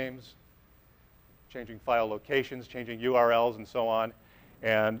file names, changing file locations, changing URLs, and so on.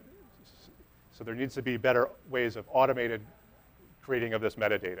 And so there needs to be better ways of automated creating of this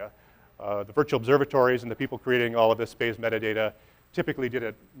metadata. The virtual observatories and the people creating all of this space metadata typically did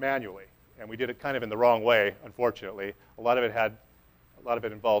it manually. And we did it kind of in the wrong way, unfortunately. A lot of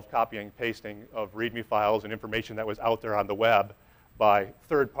it involved copying and pasting of README files and information that was out there on the web by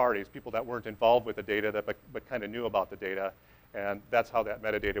third parties, people that weren't involved with the data but kind of knew about the data. And that's how that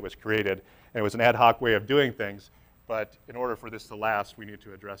metadata was created. And it was an ad hoc way of doing things. But in order for this to last, we need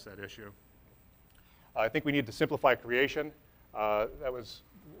to address that issue. I think we need to simplify creation. That was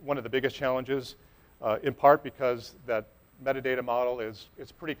one of the biggest challenges, in part because that metadata model is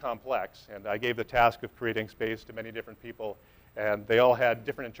pretty complex. And I gave the task of creating space to many different people. And they all had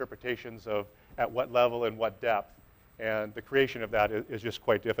different interpretations of at what level and what depth. And the creation of that is just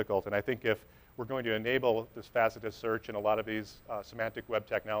quite difficult. And I think if we're going to enable this faceted search and a lot of these semantic web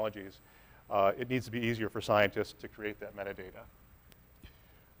technologies, it needs to be easier for scientists to create that metadata.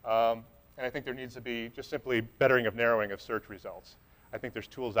 And I think there needs to be just simply bettering of narrowing of search results. I think there's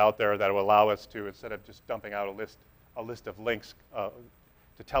tools out there that will allow us to, instead of just dumping out a list of links,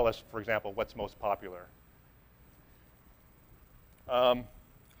 to tell us, for example, what's most popular.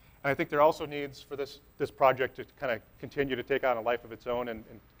 And I think there also needs for this project to kind of continue to take on a life of its own and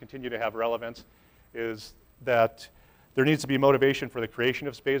continue to have relevance, is that there needs to be motivation for the creation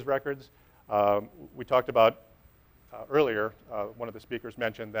of space records. We talked about earlier, one of the speakers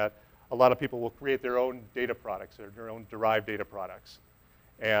mentioned that a lot of people will create their own data products, their own derived data products.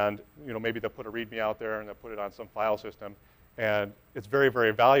 And maybe they'll put a README out there and they'll put it on some file system. And it's very,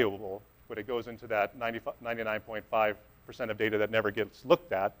 very valuable, but it goes into that 99.5% of data that never gets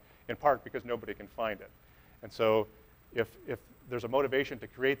looked at, in part because nobody can find it. And so if there's a motivation to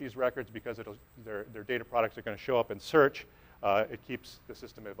create these records because their data products are going to show up in search, it keeps the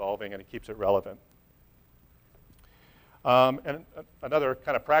system evolving and it keeps it relevant. And another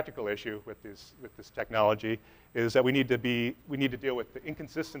kind of practical issue with this technology is that we need to deal with the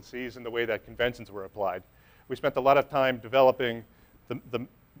inconsistencies in the way that conventions were applied. We spent a lot of time developing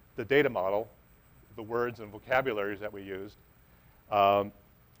the data model, the words and vocabularies that we used, but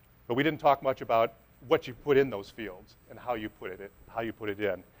we didn't talk much about what you put in those fields and how you put it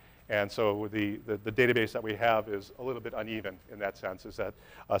in. And so the database that we have is a little bit uneven in that sense, is that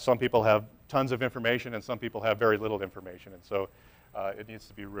some people have tons of information and some people have very little information. And so it needs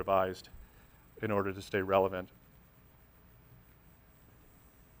to be revised in order to stay relevant.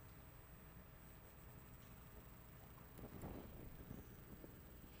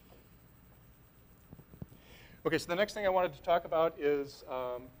 Okay, so the next thing I wanted to talk about is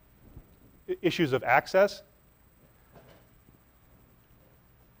issues of access.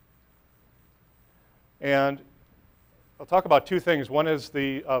 And I'll talk about two things. One is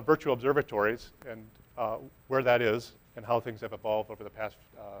the virtual observatories and where that is and how things have evolved over the past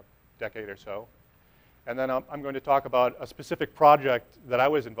decade or so. And then I'm going to talk about a specific project that I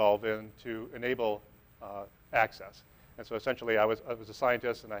was involved in to enable access. And so essentially I was a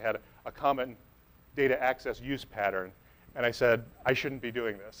scientist and I had a common data access use pattern. And I said, I shouldn't be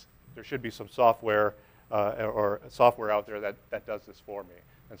doing this. There should be some software or software out there that does this for me.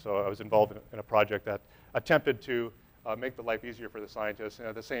 And so I was involved in a project that attempted to make the life easier for the scientists, and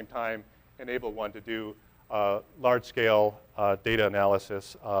at the same time enable one to do large-scale data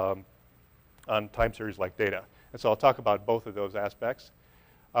analysis on time series-like data. And so I'll talk about both of those aspects.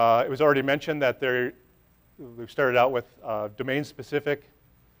 It was already mentioned that we've started out with domain-specific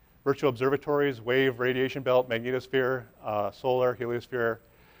virtual observatories, wave, radiation belt, magnetosphere, solar, heliosphere,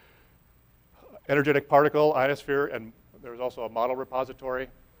 energetic particle, ionosphere, and there was also a model repository,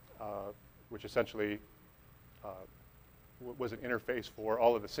 which essentially was an interface for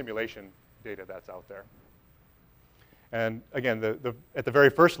all of the simulation data that's out there. And again, at the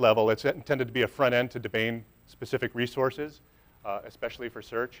very first level, it's intended to be a front end to domain-specific resources, especially for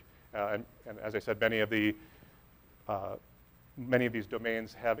search. And as I said, many of these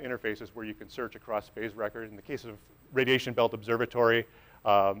domains have interfaces where you can search across phase record. In the case of Radiation Belt Observatory,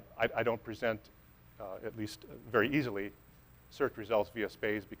 I don't present, at least very easily, search results via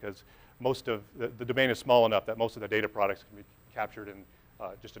space because most of the domain is small enough that most of the data products can be captured in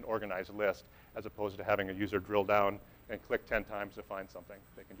just an organized list, as opposed to having a user drill down and click 10 times to find something.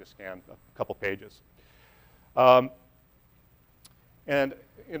 They can just scan a couple pages. And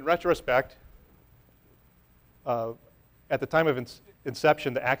in retrospect, at the time of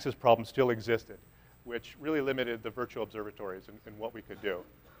inception, the access problem still existed, which really limited the virtual observatories in what we could do.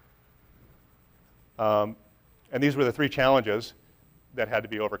 And these were the three challenges that had to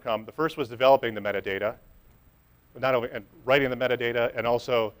be overcome. The first was developing the metadata, not only and writing the metadata, and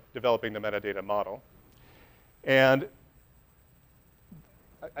also developing the metadata model. And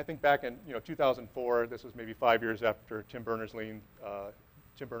I think back in 2004, this was maybe 5 years after Tim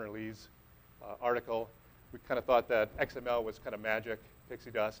Berners-Lee's article, we kind of thought that XML was kind of magic,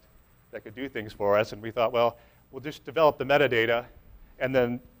 pixie dust, that could do things for us. And we thought, well, we'll just develop the metadata, and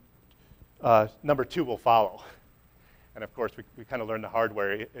then number two will follow. And of course, we kind of learned the hard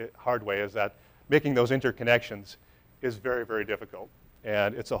way is that making those interconnections is very, very difficult.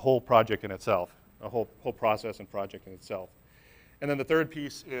 And it's a whole project in itself, a whole process and project in itself. And then the third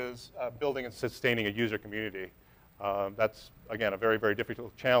piece is building and sustaining a user community. That's, again, a very, very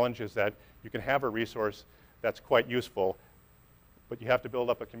difficult challenge, is that you can have a resource that's quite useful, but you have to build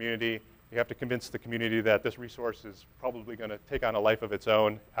up a community. You have to convince the community that this resource is probably going to take on a life of its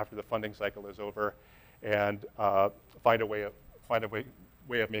own after the funding cycle is over, and find a way of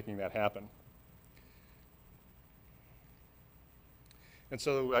making that happen. And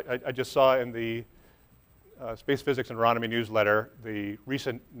so I just saw in the Space Physics and Astronomy newsletter the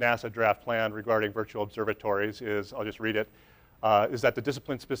recent NASA draft plan regarding virtual observatories is, I'll just read it, is that the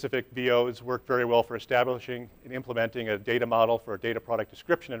discipline-specific VOs work very well for establishing and implementing a data model for a data product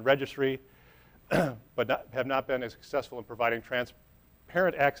description and registry, but have not been as successful in providing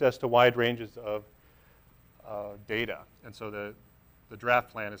transparent access to wide ranges of data. And so the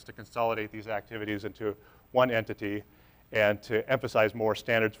draft plan is to consolidate these activities into one entity and to emphasize more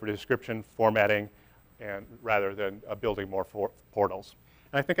standards for description, formatting, and rather than building more portals.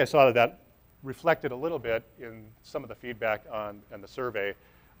 And I think I saw that reflected a little bit in some of the feedback on the survey,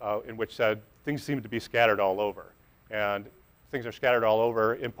 in which said things seem to be scattered all over. And things are scattered all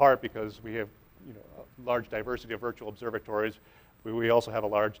over in part because we have a large diversity of virtual observatories. We also have a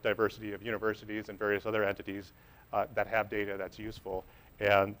large diversity of universities and various other entities that have data that's useful,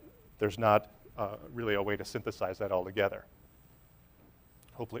 and there's not really a way to synthesize that all together.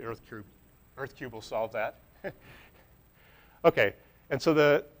 Hopefully EarthCube will solve that. Okay, and so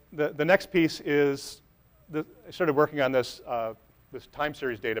the next piece is, I started working on this, this time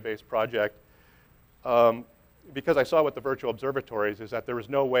series database project because I saw with the virtual observatories is that there was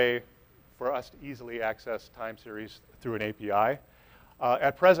no way for us to easily access time series through an API.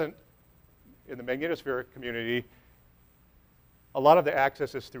 At present, in the magnetosphere community, a lot of the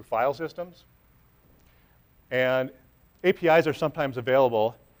access is through file systems. And APIs are sometimes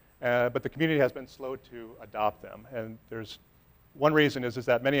available, but the community has been slow to adopt them. And there's one reason is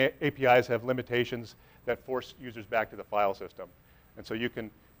that many APIs have limitations that force users back to the file system. And so you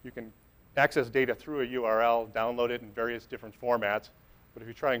can access data through a URL, download it in various different formats, but if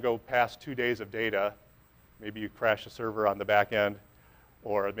you try and go past 2 days of data, maybe you crash the server on the back end,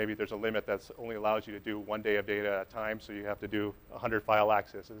 or maybe there's a limit that only allows you to do 1 day of data at a time, so you have to do 100 file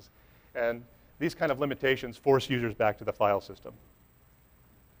accesses. And these kind of limitations force users back to the file system.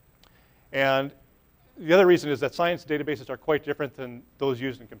 And the other reason is that science databases are quite different than those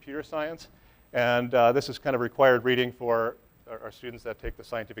used in computer science. And this is kind of required reading for our students that take the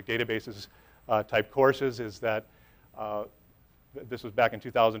scientific databases type courses, is that this was back in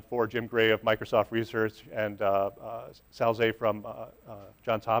 2004, Jim Gray of Microsoft Research and Sal Zay from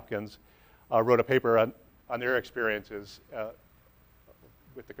Johns Hopkins wrote a paper on their experiences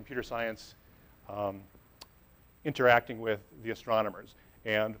with the computer science interacting with the astronomers.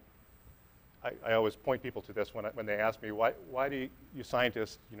 And I always point people to this when they ask me, why do you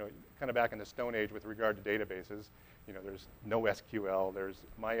scientists, kind of back in the Stone Age with regard to databases, there's no SQL, there's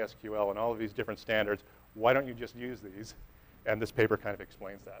MySQL, and all of these different standards. Why don't you just use these? And this paper kind of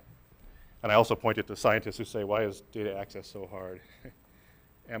explains that. And I also pointed to scientists who say, why is data access so hard?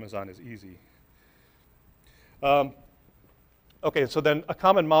 Amazon is easy. Okay, so then a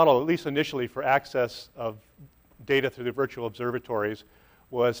common model, at least initially, for access of data through the virtual observatories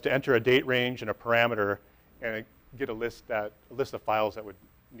was to enter a date range and a parameter and get a list of files that would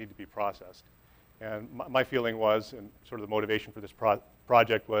need to be processed. And my feeling was, and sort of the motivation for this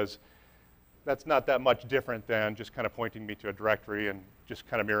project was, that's not that much different than just kind of pointing me to a directory and just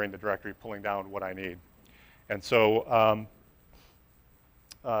kind of mirroring the directory, pulling down what I need. And so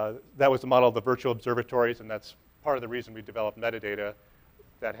that was the model of the virtual observatories, and that's part of the reason we developed metadata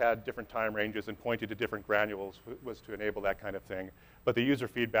that had different time ranges and pointed to different granules was to enable that kind of thing. But the user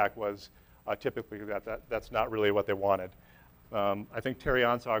feedback was typically that's not really what they wanted. I think Terry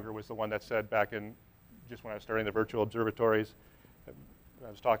Onsager was the one that said back in, just when I was starting the virtual observatories, I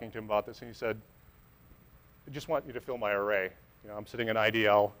was talking to him about this, and he said, I just want you to fill my array. I'm sitting in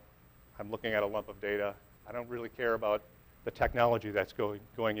IDL, I'm looking at a lump of data. I don't really care about the technology that's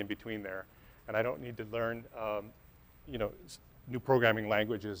going in between there. And I don't need to learn new programming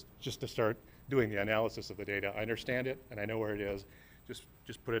languages just to start doing the analysis of the data. I understand it, and I know where it is.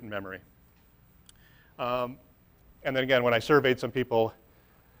 Just put it in memory. And then again, when I surveyed some people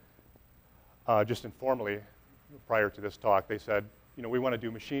just informally prior to this talk, they said, we want to do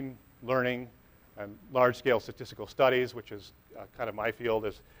machine learning and large-scale statistical studies, which is kind of my field,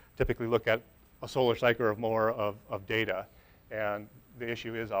 is typically look at a solar cycle or more of data. And the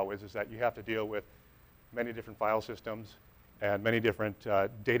issue is always is that you have to deal with many different file systems and many different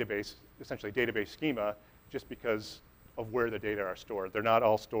essentially database schema, just because of where the data are stored. They're not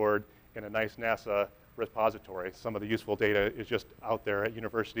all stored in a nice NASA repository. Some of the useful data is just out there at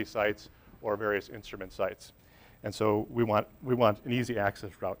university sites or various instrument sites. And so we want an easy access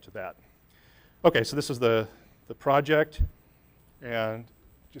route to that. Okay, so this is the project, and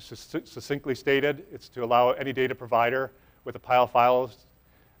just succinctly stated, it's to allow any data provider with a pile of files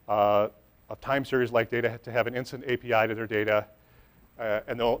of time series-like data to have an instant API to their data.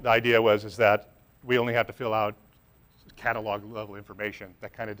 And the idea is that we only have to fill out catalog-level information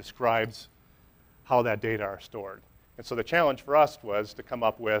that kind of describes how that data are stored. And so the challenge for us was to come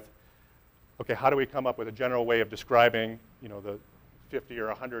up with, okay, how do we come up with a general way of describing, the 50 or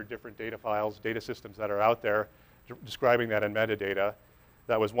 100 different data files, data systems that are out there, describing that in metadata.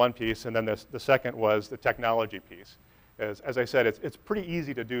 That was one piece, and then the second was the technology piece. As I said, it's pretty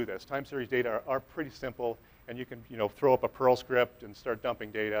easy to do this. Time series data are pretty simple, and you can throw up a Perl script and start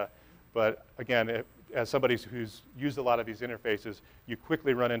dumping data. But again, as somebody who's used a lot of these interfaces, you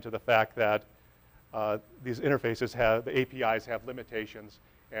quickly run into the fact that these interfaces the APIs have limitations,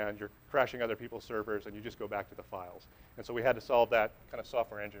 and you're crashing other people's servers, and you just go back to the files. And so we had to solve that kind of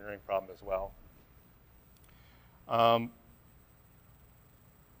software engineering problem as well.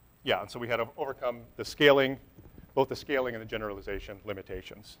 Yeah, and so we had to overcome the scaling, both the scaling and the generalization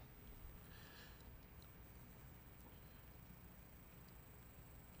limitations.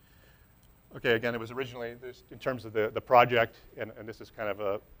 Okay, again, it was originally, in terms of the project, and this is kind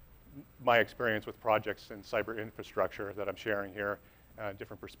of my experience with projects in cyber infrastructure that I'm sharing here,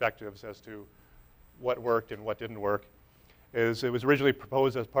 different perspectives as to what worked and what didn't work, is it was originally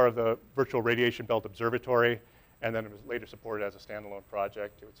proposed as part of the Virtual Radiation Belt Observatory, and then it was later supported as a standalone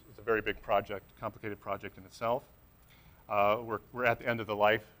project. It's a very big project, complicated project in itself. We're at the end of the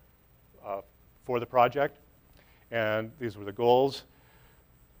life for the project, and these were the goals.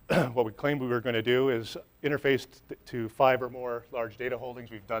 What we claimed we were going to do is interface to 5 or more large data holdings.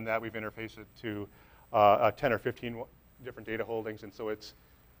 We've done that. We've interfaced it to 10 or 15 different data holdings, and so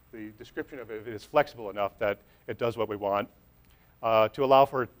the description of it is flexible enough that it does what we want. To allow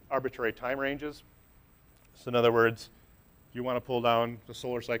for arbitrary time ranges. So in other words, you want to pull down the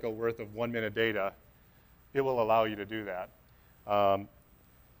solar cycle worth of 1 minute data, it will allow you to do that.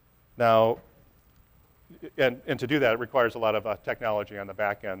 Now, and to do that, it requires a lot of technology on the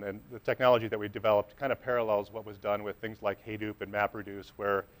back end. And the technology that we developed kind of parallels what was done with things like Hadoop and MapReduce,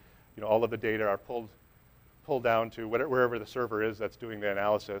 where all of the data are pulled down to wherever the server is that's doing the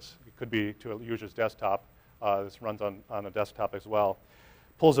analysis. It could be to a user's desktop. This runs on a desktop as well.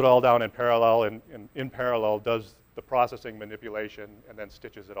 Pulls it all down in parallel, and in parallel does the processing, manipulation, and then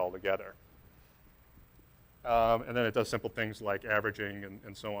stitches it all together. And then it does simple things like averaging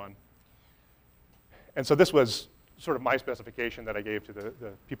and so on. And so this was sort of my specification that I gave to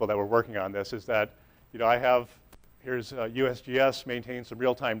the people that were working on this, is that I have, here's USGS maintains some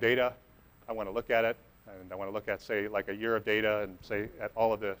real-time data. I want to look at it, and I want to look at, say, like a year of data and say at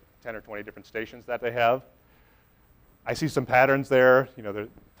all of the 10 or 20 different stations that they have. I see some patterns there, the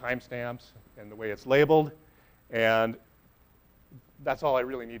timestamps and the way it's labeled, and that's all I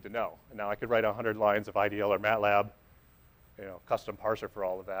really need to know. And now I could write 100 lines of IDL or MATLAB, custom parser for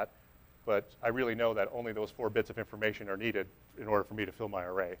all of that, but I really know that only those 4 bits of information are needed in order for me to fill my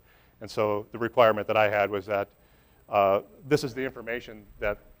array. And so the requirement that I had was that this is the information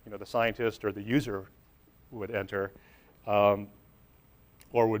that the scientist or the user would enter or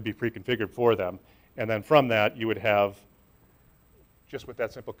would be pre-configured for them. And then from that, you would have, just with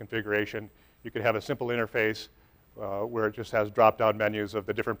that simple configuration, you could have a simple interface where it just has drop-down menus of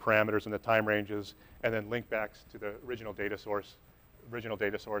the different parameters and the time ranges, and then link backs to the original data sources,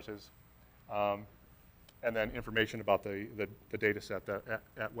 and then information about the data set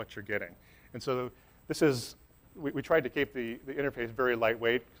at what you're getting. And so this is, we tried to keep the interface very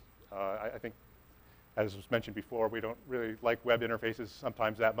lightweight. I think, as was mentioned before, we don't really like web interfaces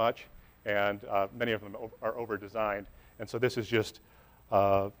sometimes that much, and many of them are over-designed. And so this is just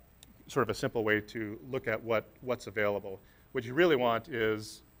sort of a simple way to look at what's available. What you really want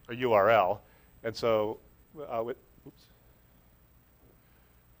is a URL. And so,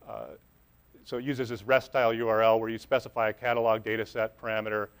 so it uses this REST-style URL where you specify a catalog data set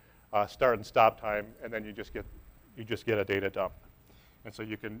parameter, start and stop time, and then you just get a data dump. And so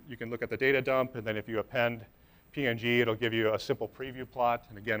you can look at the data dump, and then if you append PNG, it'll give you a simple preview plot.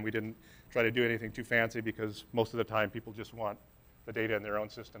 And again, we didn't try to do anything too fancy because most of the time people just want the data in their own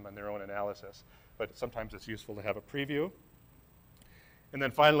system and their own analysis. But sometimes it's useful to have a preview. And then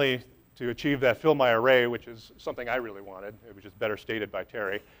finally, to achieve that fill my array, which is something I really wanted, it was just better stated by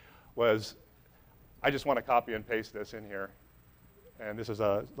Terry, was I just want to copy and paste this in here. And this is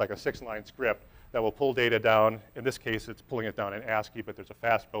like a 6-line script that will pull data down. In this case, it's pulling it down in ASCII, but there's a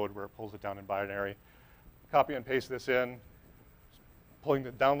fast mode where it pulls it down in binary. Copy and paste this in,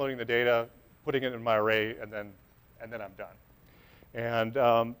 downloading the data, putting it in my array, and then I'm done.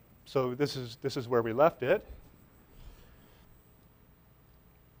 And so this is where we left it.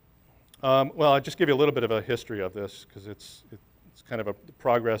 Well, I'll just give you a little bit of a history of this because it's kind of the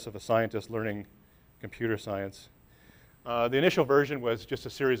progress of a scientist learning computer science. The initial version was just a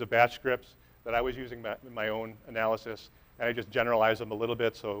series of batch scripts that I was using in my own analysis, and I just generalized them a little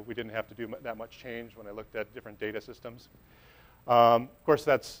bit so we didn't have to do that much change when I looked at different data systems. Of course,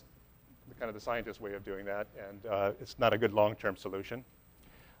 that's kind of the scientist way of doing that, and it's not a good long-term solution.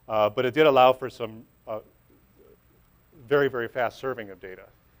 But it did allow for some very, very fast serving of data.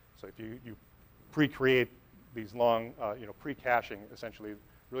 So if you pre-create these long, pre-caching, essentially,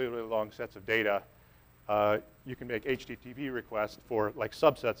 really, really long sets of data, you can make HTTP requests for like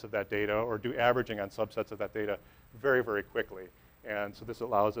subsets of that data or do averaging on subsets of that data very, very quickly. And so this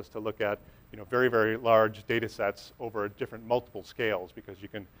allows us to look at very, very large data sets over different multiple scales because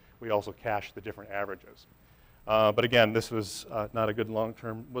we also cache the different averages. But again, this was not a good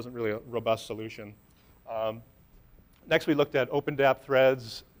long-term, wasn't really a robust solution. Next, we looked at OpenDAP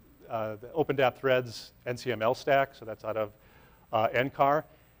threads, the OpenDAP threads NCML stack, so that's out of NCAR.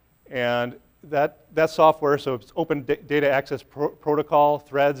 And that software, so it's Open Data Access Protocol.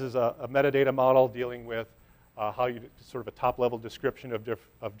 Threads is a metadata model dealing with how you sort of a top-level description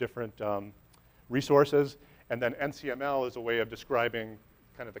of different resources. And then NCML is a way of describing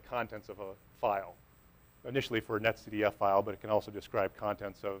kind of the contents of a file. Initially for a netcdf file, but it can also describe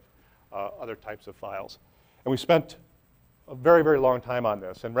contents of other types of files. And we spent a very, very long time on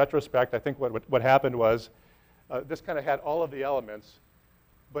this. In retrospect, I think what happened was this kind of had all of the elements,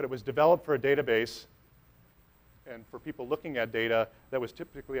 but it was developed for a database and for people looking at data that was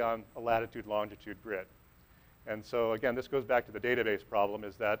typically on a latitude-longitude grid. And so again, this goes back to the database problem,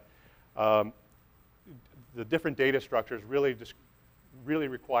 is that the different data structures really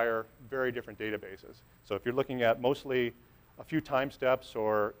require very different databases. So if you're looking at mostly a few time steps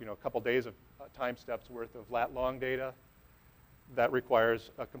or a couple days of time steps worth of lat-long data, that requires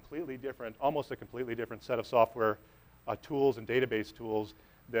a completely different, almost a completely different set of software tools and database tools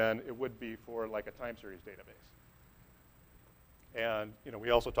than it would be for like a time series database. And we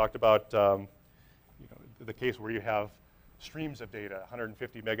also talked about the case where you have streams of data,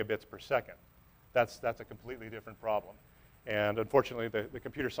 150 megabits per second. That's a completely different problem. And unfortunately, the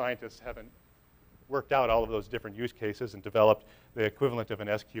computer scientists haven't worked out all of those different use cases and developed the equivalent of an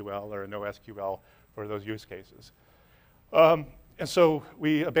SQL or a NoSQL for those use cases. And so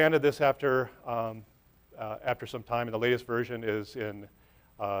we abandoned this after some time, and the latest version is in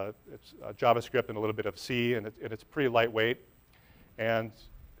it's JavaScript and a little bit of C, and it's pretty lightweight. And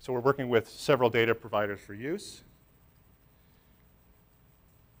So we're working with several data providers for use.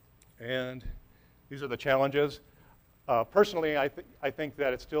 And these are the challenges. Personally, I think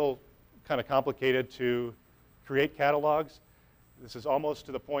that it's still kind of complicated to create catalogs. This is almost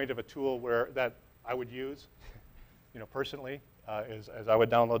to the point of a tool that I would use, personally, as I would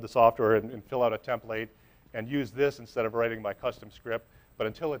download the software and fill out a template and use this instead of writing my custom script. But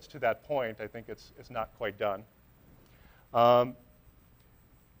until it's to that point, I think it's not quite done.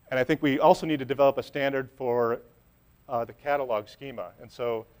 And I think we also need to develop a standard for the catalog schema. And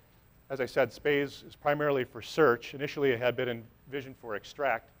so, as I said, SPACE is primarily for search. Initially, it had been envisioned for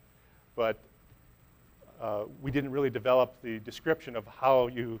extract, but we didn't really develop the description of how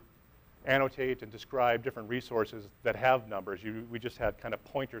you annotate and describe different resources that have numbers. We just had kind of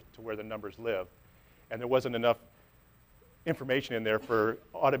pointers to where the numbers live. And there wasn't enough information in there for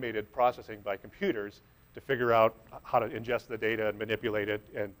automated processing by computers to figure out how to ingest the data and manipulate it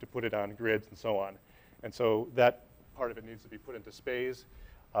and to put it on grids and so on. And so that part of it needs to be put into SPACE.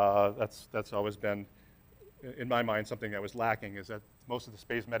 That's always been, in my mind, something that was lacking, is that most of the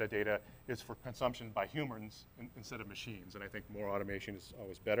SPACE metadata is for consumption by humans instead of machines. And I think more automation is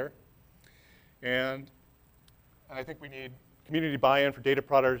always better. And I think we need community buy-in for data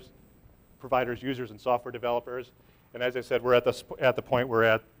providers, users, and software developers. And as I said, we're at the point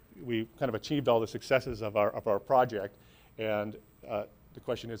where we kind of achieved all the successes of our project. And the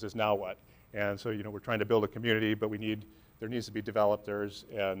question is now what? And so, we're trying to build a community, but there needs to be developers,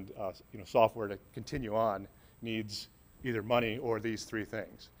 and software to continue on needs either money or these three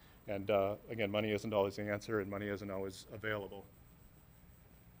things. And again, money isn't always the answer, and money isn't always available.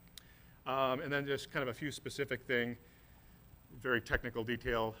 And then just kind of a few specific things, very technical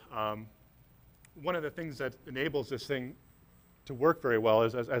detail. One of the things that enables this thing to work very well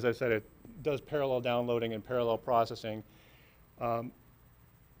is, as I said, it does parallel downloading and parallel processing.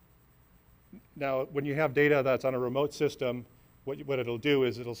 Now, when you have data that's on a remote system, what it'll do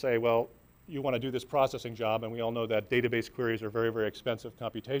is it'll say, well, you want to do this processing job, and we all know that database queries are very, very expensive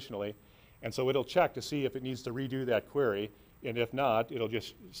computationally. And so it'll check to see if it needs to redo that query. And if not, it'll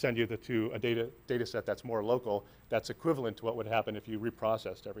just send you to a data set that's more local, that's equivalent to what would happen if you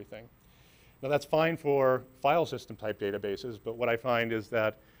reprocessed everything. Now, that's fine for file system type databases, but what I find is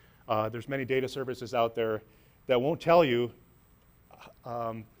that there's many data services out there that won't tell you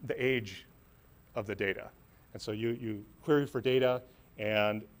the age of the data. And so you query for data,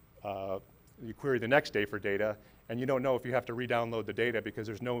 and you query the next day for data, and you don't know if you have to re-download the data because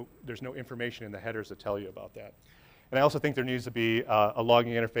there's no information in the headers that tell you about that. And I also think there needs to be a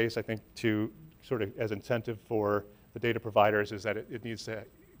logging interface, I think, to sort of as incentive for the data providers, is that it needs to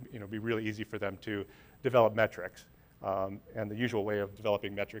be really easy for them to develop metrics. And the usual way of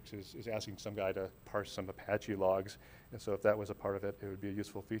developing metrics is asking some guy to parse some Apache logs. And so if that was a part of it, it would be a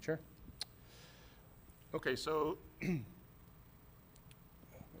useful feature. Okay, so I'm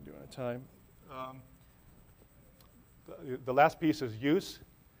doing a time. The last piece is use.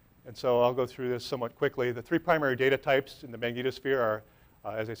 And so I'll go through this somewhat quickly. The three primary data types in the magnetosphere are,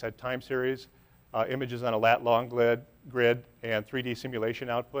 as I said, time series, images on a lat-long grid, and 3D simulation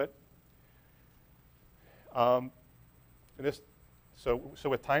output. So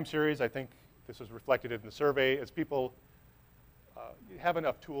with time series, I think this was reflected in the survey, as people have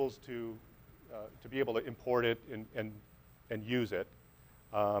enough tools to be able to import it and use it.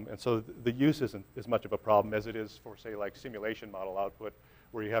 And so the use isn't as much of a problem as it is for, say, like simulation model output,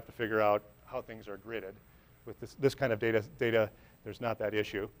 where you have to figure out how things are gridded. With this kind of data, there's not that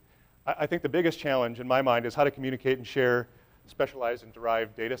issue. I think the biggest challenge in my mind is how to communicate and share specialized and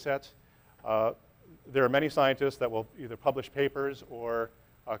derived data sets. There are many scientists that will either publish papers or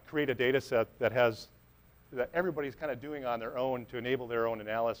create a data set that everybody's kind of doing on their own to enable their own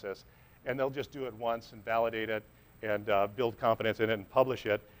analysis. And they'll just do it once and validate it and build confidence in it and publish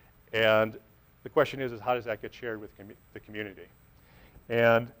it. And the question is how does that get shared with the community?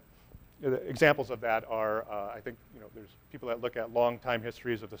 And examples of that are, I think, there's people that look at long time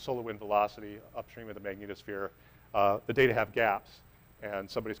histories of the solar wind velocity upstream of the magnetosphere. The data have gaps, and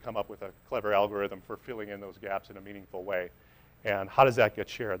somebody's come up with a clever algorithm for filling in those gaps in a meaningful way. And how does that get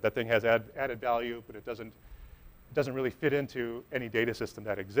shared? That thing has added value, but it doesn't really fit into any data system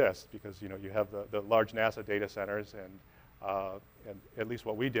that exists, because you have the large NASA data centers, and at least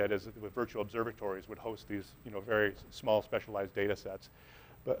what we did is with virtual observatories would host these very small specialized data sets.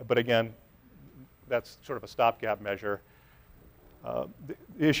 But again, that's sort of a stopgap measure.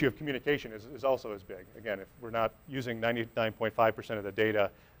 The issue of communication is also as big. Again, if we're not using 99.5% of the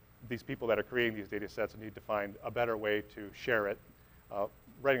data, these people that are creating these data sets need to find a better way to share it.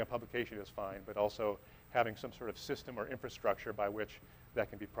 Writing a publication is fine, but also having some sort of system or infrastructure by which that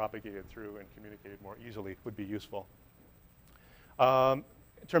can be propagated through and communicated more easily would be useful. In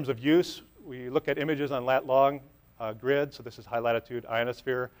terms of use, we look at images on lat-long grid. So this is high-latitude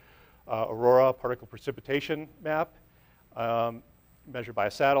ionosphere, aurora particle precipitation map, measured by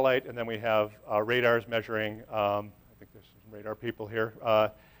a satellite. And then we have radars measuring, I think there's some radar people here,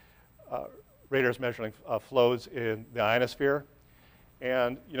 radars measuring flows in the ionosphere.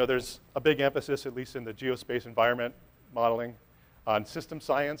 And there's a big emphasis, at least in the geospace environment modeling, on system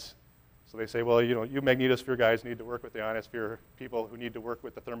science. So they say, well, you magnetosphere guys need to work with the ionosphere people who need to work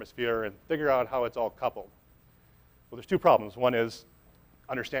with the thermosphere and figure out how it's all coupled. Well, there's two problems. One is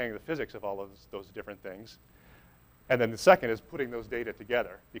understanding the physics of all of those different things. And then the second is putting those data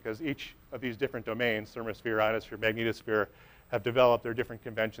together, because each of these different domains, thermosphere, ionosphere, magnetosphere, have developed their different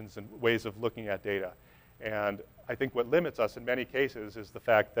conventions and ways of looking at data. And I think what limits us in many cases is the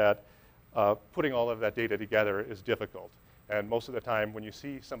fact that putting all of that data together is difficult. And most of the time, when you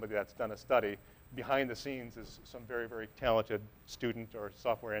see somebody that's done a study, behind the scenes is some very, very talented student or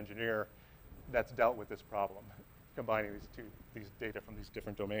software engineer that's dealt with this problem, combining these data from these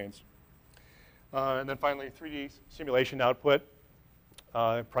different domains. And then finally, 3D simulation output,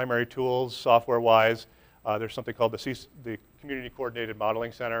 primary tools, software-wise. There's something called the Community Coordinated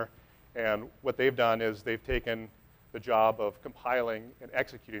Modeling Center. And what they've done is they've taken the job of compiling and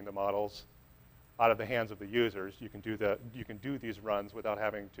executing the models out of the hands of the users. You can do these runs without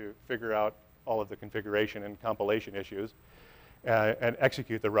having to figure out all of the configuration and compilation issues and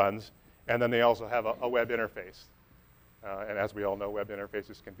execute the runs. And then they also have a web interface. And as we all know, web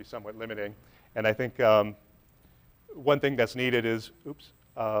interfaces can be somewhat limiting. And I think one thing that's needed is,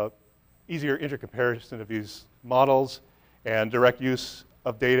 easier intercomparison of these models and direct use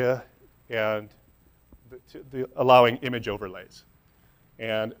of data and allowing image overlays.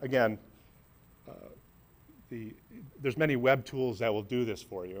 And again, there's many web tools that will do this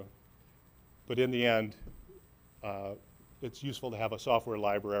for you. But in the end, it's useful to have a software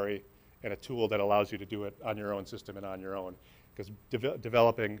library and a tool that allows you to do it on your own system and on your own. Because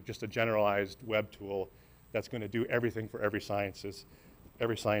developing just a generalized web tool that's going to do everything for every scientist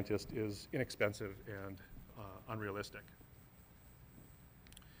is inexpensive and unrealistic.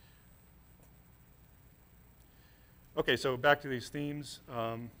 Okay, so back to these themes.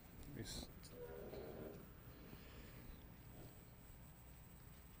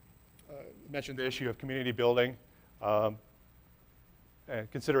 Mentioned the issue of community building, and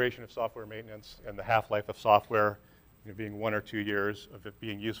consideration of software maintenance and the half-life of software being 1 or 2 years of it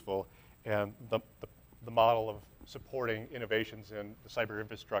being useful, and the model of supporting innovations in the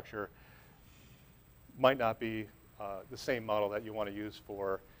cyberinfrastructure might not be the same model that you want to use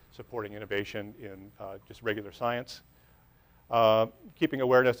for supporting innovation in just regular science. Keeping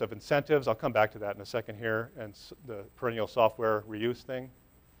awareness of incentives, I'll come back to that in a second here, and the perennial software reuse thing.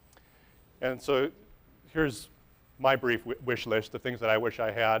 And so here's my brief wish list, the things that I wish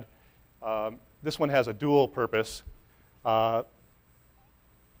I had. This one has a dual purpose. When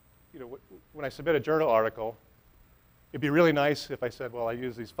I submit a journal article, it'd be really nice if I said, well, I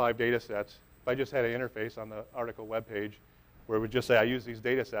use these 5 data sets. If I just had an interface on the article webpage where it would just say I use these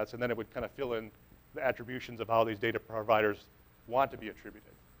data sets, and then it would kind of fill in the attributions of how these data providers want to be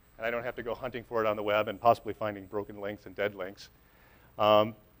attributed. And I don't have to go hunting for it on the web and possibly finding broken links and dead links.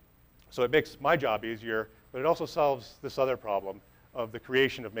 So it makes my job easier, but it also solves this other problem of the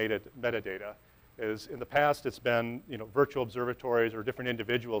creation of metadata. Is in the past it's been virtual observatories or different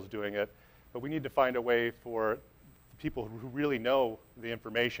individuals doing it, but we need to find a way for people who really know the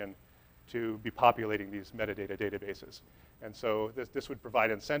information to be populating these metadata databases. And so this would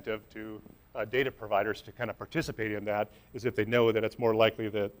provide incentive to data providers to kind of participate in that, is if they know that it's more likely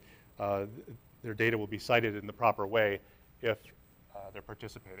that their data will be cited in the proper way if they're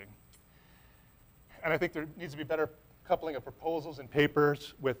participating. And I think there needs to be better coupling of proposals and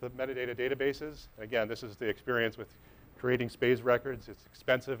papers with the metadata databases. And again, this is the experience with creating space records. It's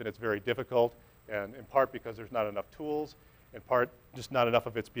expensive and it's very difficult, and in part because there's not enough tools, in part just not enough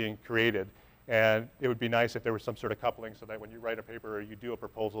of it's being created. And it would be nice if there was some sort of coupling so that when you write a paper or you do a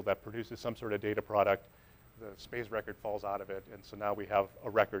proposal that produces some sort of data product, the space record falls out of it, and so now we have a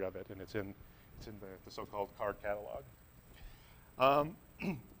record of it, and it's in the so-called card catalog.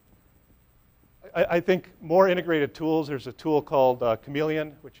 I think more integrated tools. There's a tool called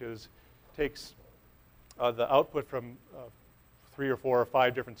Chameleon, which takes the output from 3 or 4 or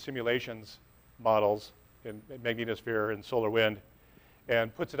 5 different simulations models in magnetosphere and solar wind,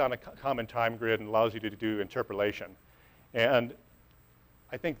 and puts it on a common time grid and allows you to do interpolation. And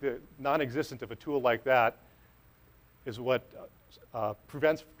I think the non-existence of a tool like that is what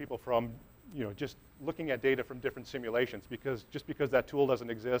prevents people from just looking at data from different simulations, because that tool doesn't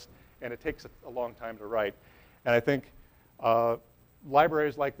exist and it takes a long time to write. And I think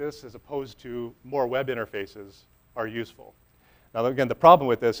libraries like this, as opposed to more web interfaces, are useful. Now, again, the problem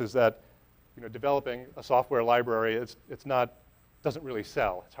with this is that developing a software library, doesn't really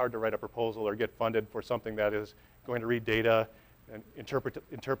sell. It's hard to write a proposal or get funded for something that is going to read data and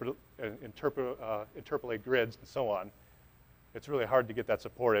interpolate grids and so on. It's really hard to get that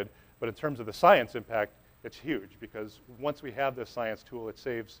supported. But in terms of the science impact, it's huge, because once we have this science tool, it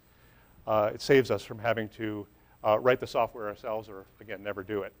saves us from having to write the software ourselves, or again, never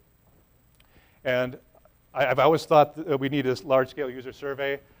do it. And I've always thought that we need this large-scale user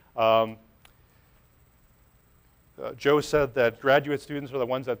survey. Joe said that graduate students are the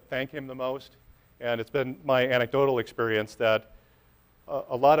ones that thank him the most, and it's been my anecdotal experience that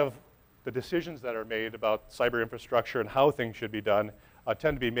a lot of the decisions that are made about cyber infrastructure and how things should be done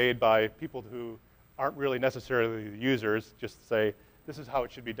tend to be made by people who aren't really necessarily the users, just say, this is how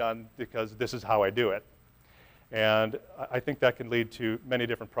it should be done because this is how I do it. And I think that can lead to many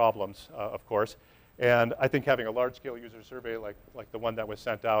different problems, of course. And I think having a large-scale user survey like the one that was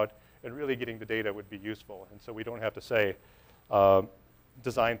sent out and really getting the data would be useful. And so we don't have to say,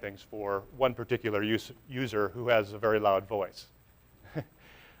 design things for one particular user who has a very loud voice.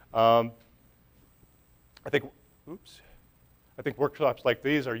 I think workshops like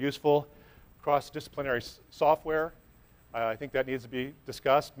these are useful. Cross-disciplinary software, I think that needs to be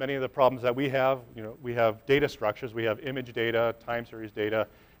discussed. Many of the problems that we have data structures. We have image data, time series data,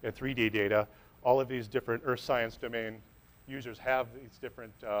 and 3D data. All of these different earth science domain users have these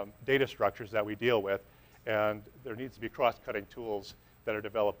different data structures that we deal with, and there needs to be cross-cutting tools that are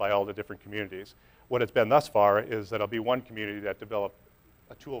developed by all the different communities. What it's been thus far is that there'll be one community that develop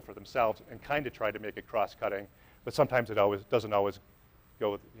a tool for themselves and kind of try to make it cross-cutting, but sometimes it doesn't always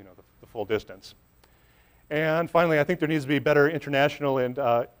go the full distance. And finally, I think there needs to be better international and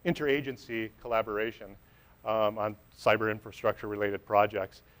interagency collaboration on cyber infrastructure related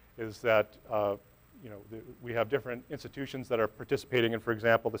projects. Is that we have different institutions that are participating in, for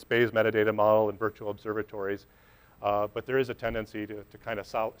example, the SPACE metadata model and virtual observatories, but there is a tendency to kind of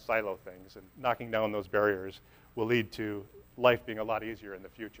silo things, and knocking down those barriers will lead to life being a lot easier in the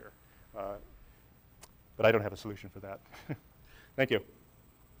future. But I don't have a solution for that. Thank you.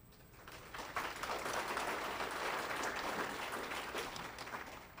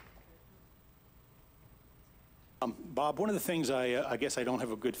 Bob, one of the things I guess I don't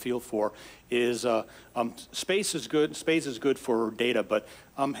have a good feel for is space is good. Space is good for data, but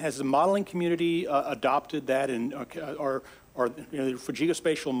has the modeling community adopted that? And for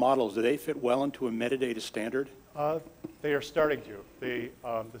geospatial models, do they fit well into a metadata standard? They are starting to.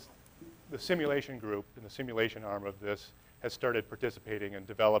 The simulation group and the simulation arm of this has started participating and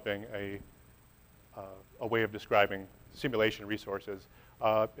developing a way of describing simulation resources.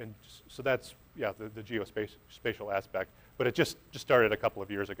 And so that's, yeah, the geospatial aspect. But it just started a couple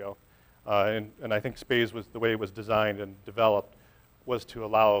of years ago. And I think SPACE was, the way it was designed and developed, was to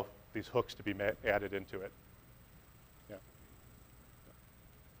allow these hooks to be added into it. Yeah.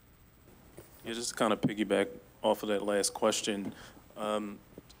 Yeah, just to kind of piggyback off of that last question.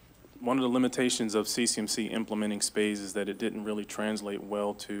 One of the limitations of CCMC implementing SPACE is that it didn't really translate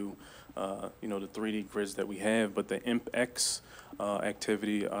well to the 3D grids that we have, but the ImpX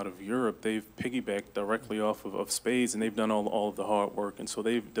activity out of Europe, they've piggybacked directly off of SPACE, and they've done all of the hard work, and so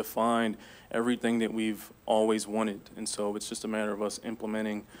they've defined everything that we've always wanted, and so it's just a matter of us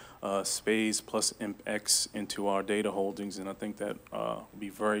implementing SPACE plus ImpX into our data holdings, and I think that will be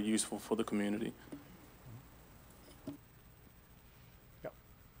very useful for the community. Yep.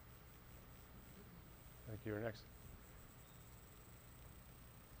 Thank you. You're next.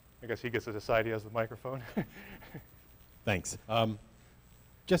 I guess he gets to decide. He has the microphone. Thanks.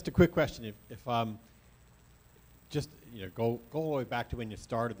 Just a quick question. If go all the way back to when you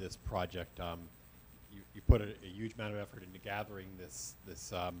started this project, you put a huge amount of effort into gathering this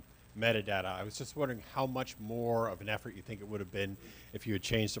metadata. I was just wondering how much more of an effort you think it would have been if you had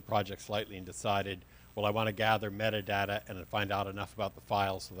changed the project slightly and decided, well, I want to gather metadata and find out enough about the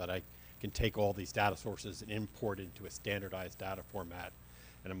files so that I can take all these data sources and import into a standardized data format,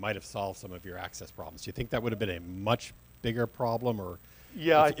 and it might have solved some of your access problems. Do you think that would have been a much bigger problem, or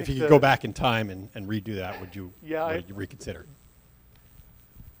yeah, if you could go back in time and redo that, would you reconsider?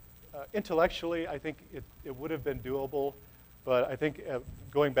 Intellectually, I think it would have been doable, but I think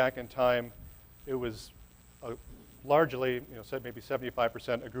going back in time, it was largely, maybe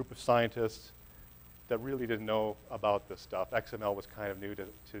 75% a group of scientists that really didn't know about this stuff. XML was kind of new to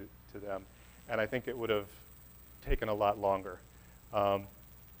them, and I think it would have taken a lot longer.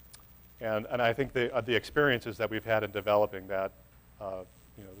 And I think the experiences that we've had in developing that,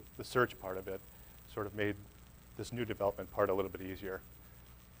 you know, the search part of it sort of made this new development part a little bit easier.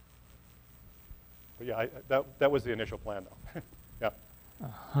 But yeah, that was the initial plan, though. Yeah.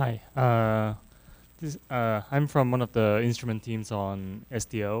 Hi. I'm from one of the instrument teams on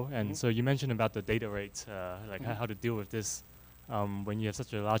SDO, and so you mentioned about the data rates, like how to deal with this when you have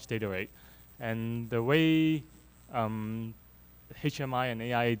such a large data rate. And the way HMI and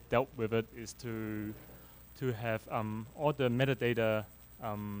AI dealt with it is to have all the metadata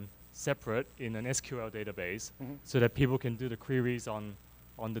separate in an SQL database, so that people can do the queries on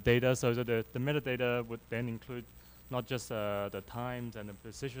the data. So that the metadata would then include not just the times and the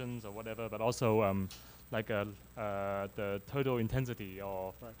positions or whatever, but also like the total intensity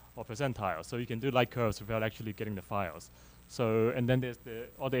or percentile. So you can do light curves without actually getting the files. So, and then there's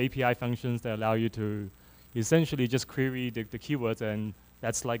all the API functions that allow you to essentially just query the keywords, and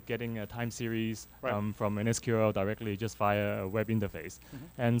that's like getting a time series from an SQL directly just via a web interface.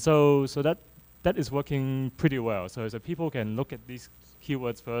 And so that is working pretty well. So people can look at these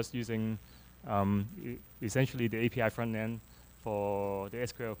keywords first using essentially the API front end for the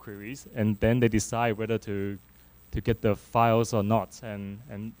SQL queries, and then they decide whether to get the files or not.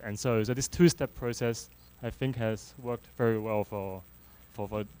 And so this two-step process, I think, has worked very well for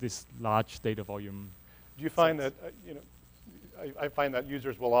this large data volume. Do you find that, you know, I find that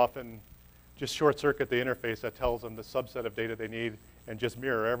users will often just short-circuit the interface that tells them the subset of data they need and just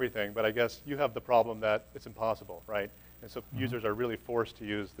mirror everything, but I guess you have the problem that it's impossible, right? And so users are really forced to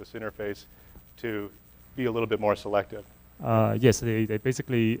use this interface to be a little bit more selective. Yes, they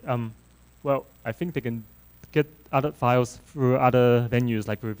basically, well, I think they can get other files through other venues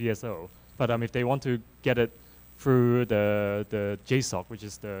like through VSO, but if they want to get it through the JSOC, which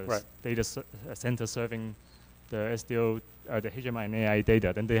is the data center serving the SDO, the HMI and AI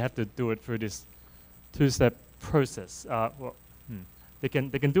data, then they have to do it through this two-step process. Well, they can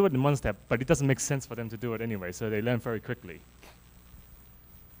do it in one step, but it doesn't make sense for them to do it anyway, so they learn very quickly.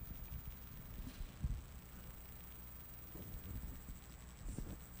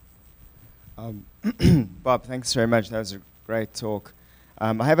 Bob, thanks very much. That was a great talk.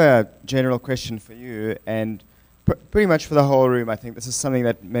 I have a general question for you, and pretty much for the whole room. I think this is something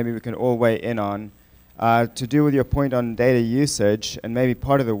that maybe we can all weigh in on, to do with your point on data usage and maybe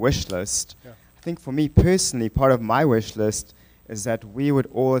part of the wish list. Yeah. I think for me personally, part of my wish list is that we would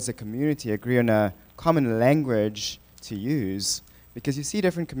all as a community agree on a common language to use, because you see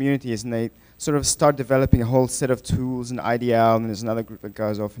different communities and they sort of start developing a whole set of tools in IDL, and there's another group that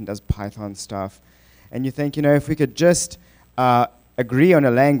goes off and does Python stuff. And you think, you know, if we could just agree on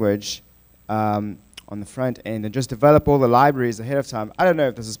a language on the front end and just develop all the libraries ahead of time. I don't know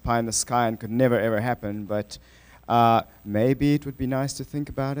if this is pie in the sky and could never ever happen, but maybe it would be nice to think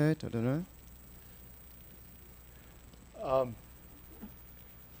about it. I don't know.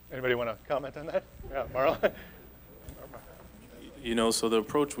 Anybody want to comment on that? Yeah, Marla? You know, so the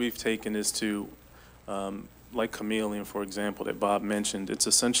approach we've taken is to, like Chameleon, for example, that Bob mentioned, it's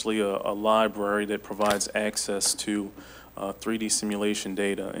essentially a library that provides access to 3D simulation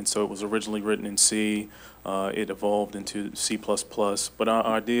data. And so it was originally written in C, it evolved into C++, but our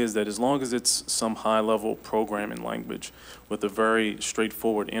idea is that as long as it's some high-level programming language with a very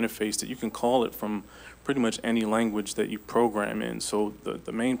straightforward interface, that you can call it from pretty much any language that you program in. So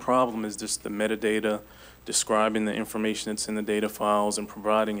the main problem is just the metadata, describing the information that's in the data files and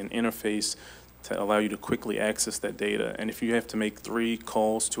providing an interface to allow you to quickly access that data. And if you have to make 3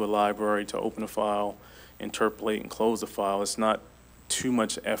 calls to a library to open a file, interpolate and close the file, it's not too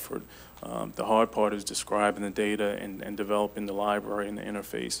much effort. The hard part is describing the data and developing the library and the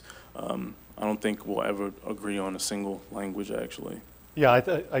interface. I don't think we'll ever agree on a single language, actually. Yeah,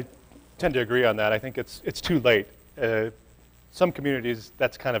 I tend to agree on that. I think it's too late. Some communities,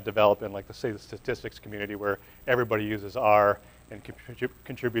 that's kind of developing, like say the statistics community, where everybody uses R and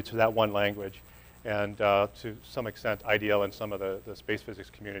contributes to that one language, and to some extent IDL and some of the space physics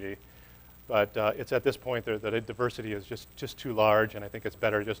community. But it's at this point that the diversity is just too large, and I think it's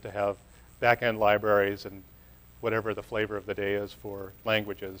better just to have back-end libraries and whatever the flavor of the day is for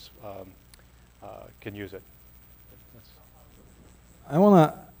languages can use it. I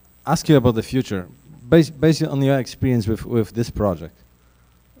want to ask you about the future. Based on your experience with this project,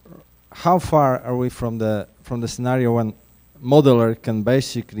 how far are we from the scenario when modeler can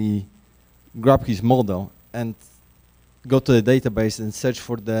basically grab his model and go to the database and search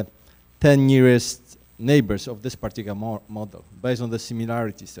for the 10 nearest neighbors of this particular model based on the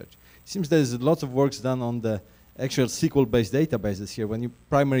similarity search? It seems there's lots of work done on the actual SQL-based databases here when you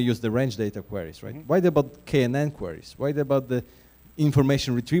primarily use the range data queries, right? Why about KNN queries? Why about the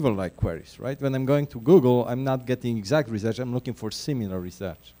information retrieval like queries, right? When I'm going to Google, I'm not getting exact research, I'm looking for similar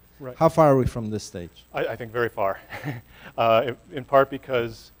research. Right. How far are we from this stage? I think very far, in part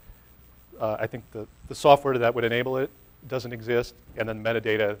because I think the software that would enable it doesn't exist, and then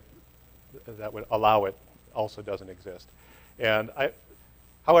metadata that would allow it also doesn't exist. And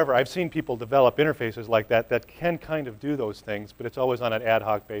however, I've seen people develop interfaces like that that can kind of do those things, but it's always on an ad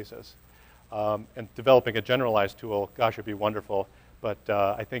hoc basis. And developing a generalized tool, gosh, would be wonderful, but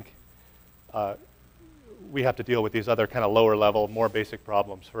I think we have to deal with these other kind of lower level, more basic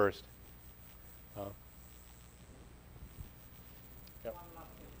problems first. Yep.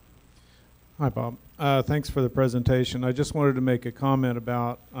 Hi, Bob. Thanks for the presentation. I just wanted to make a comment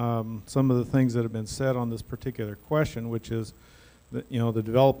about some of the things that have been said on this particular question, which is the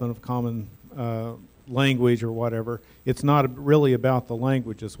development of common language or whatever. It's not really about the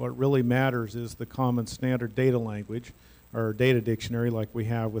languages. What really matters is the common standard data language or data dictionary like we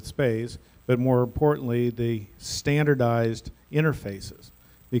have with SPACE, but more importantly, the standardized interfaces.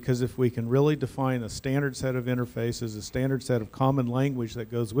 Because if we can really define a standard set of interfaces, a standard set of common language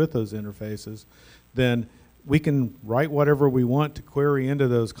that goes with those interfaces, then we can write whatever we want to query into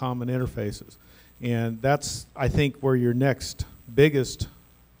those common interfaces. And that's, I think, where your next biggest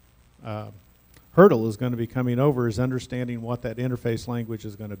hurdle is going to be coming over, is understanding what that interface language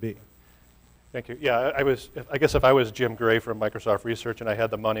is going to be. Thank you. Yeah, I guess if I was Jim Gray from Microsoft Research and I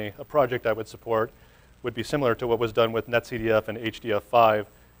had the money, a project I would support would be similar to what was done with NetCDF and HDF5,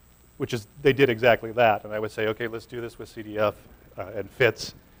 which is, they did exactly that. And I would say, okay, let's do this with CDF and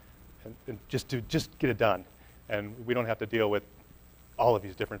FITS, and just get it done. And we don't have to deal with all of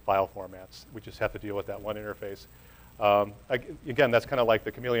these different file formats. We just have to deal with that one interface. Again, that's kind of like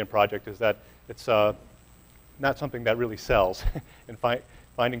the Chameleon project, is that it's not something that really sells. And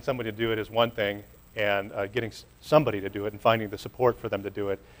finding somebody to do it is one thing, and getting somebody to do it and finding the support for them to do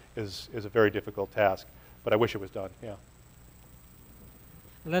it is a very difficult task. But I wish it was done, yeah.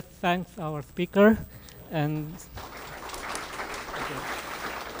 Let's thank our speaker and. Okay.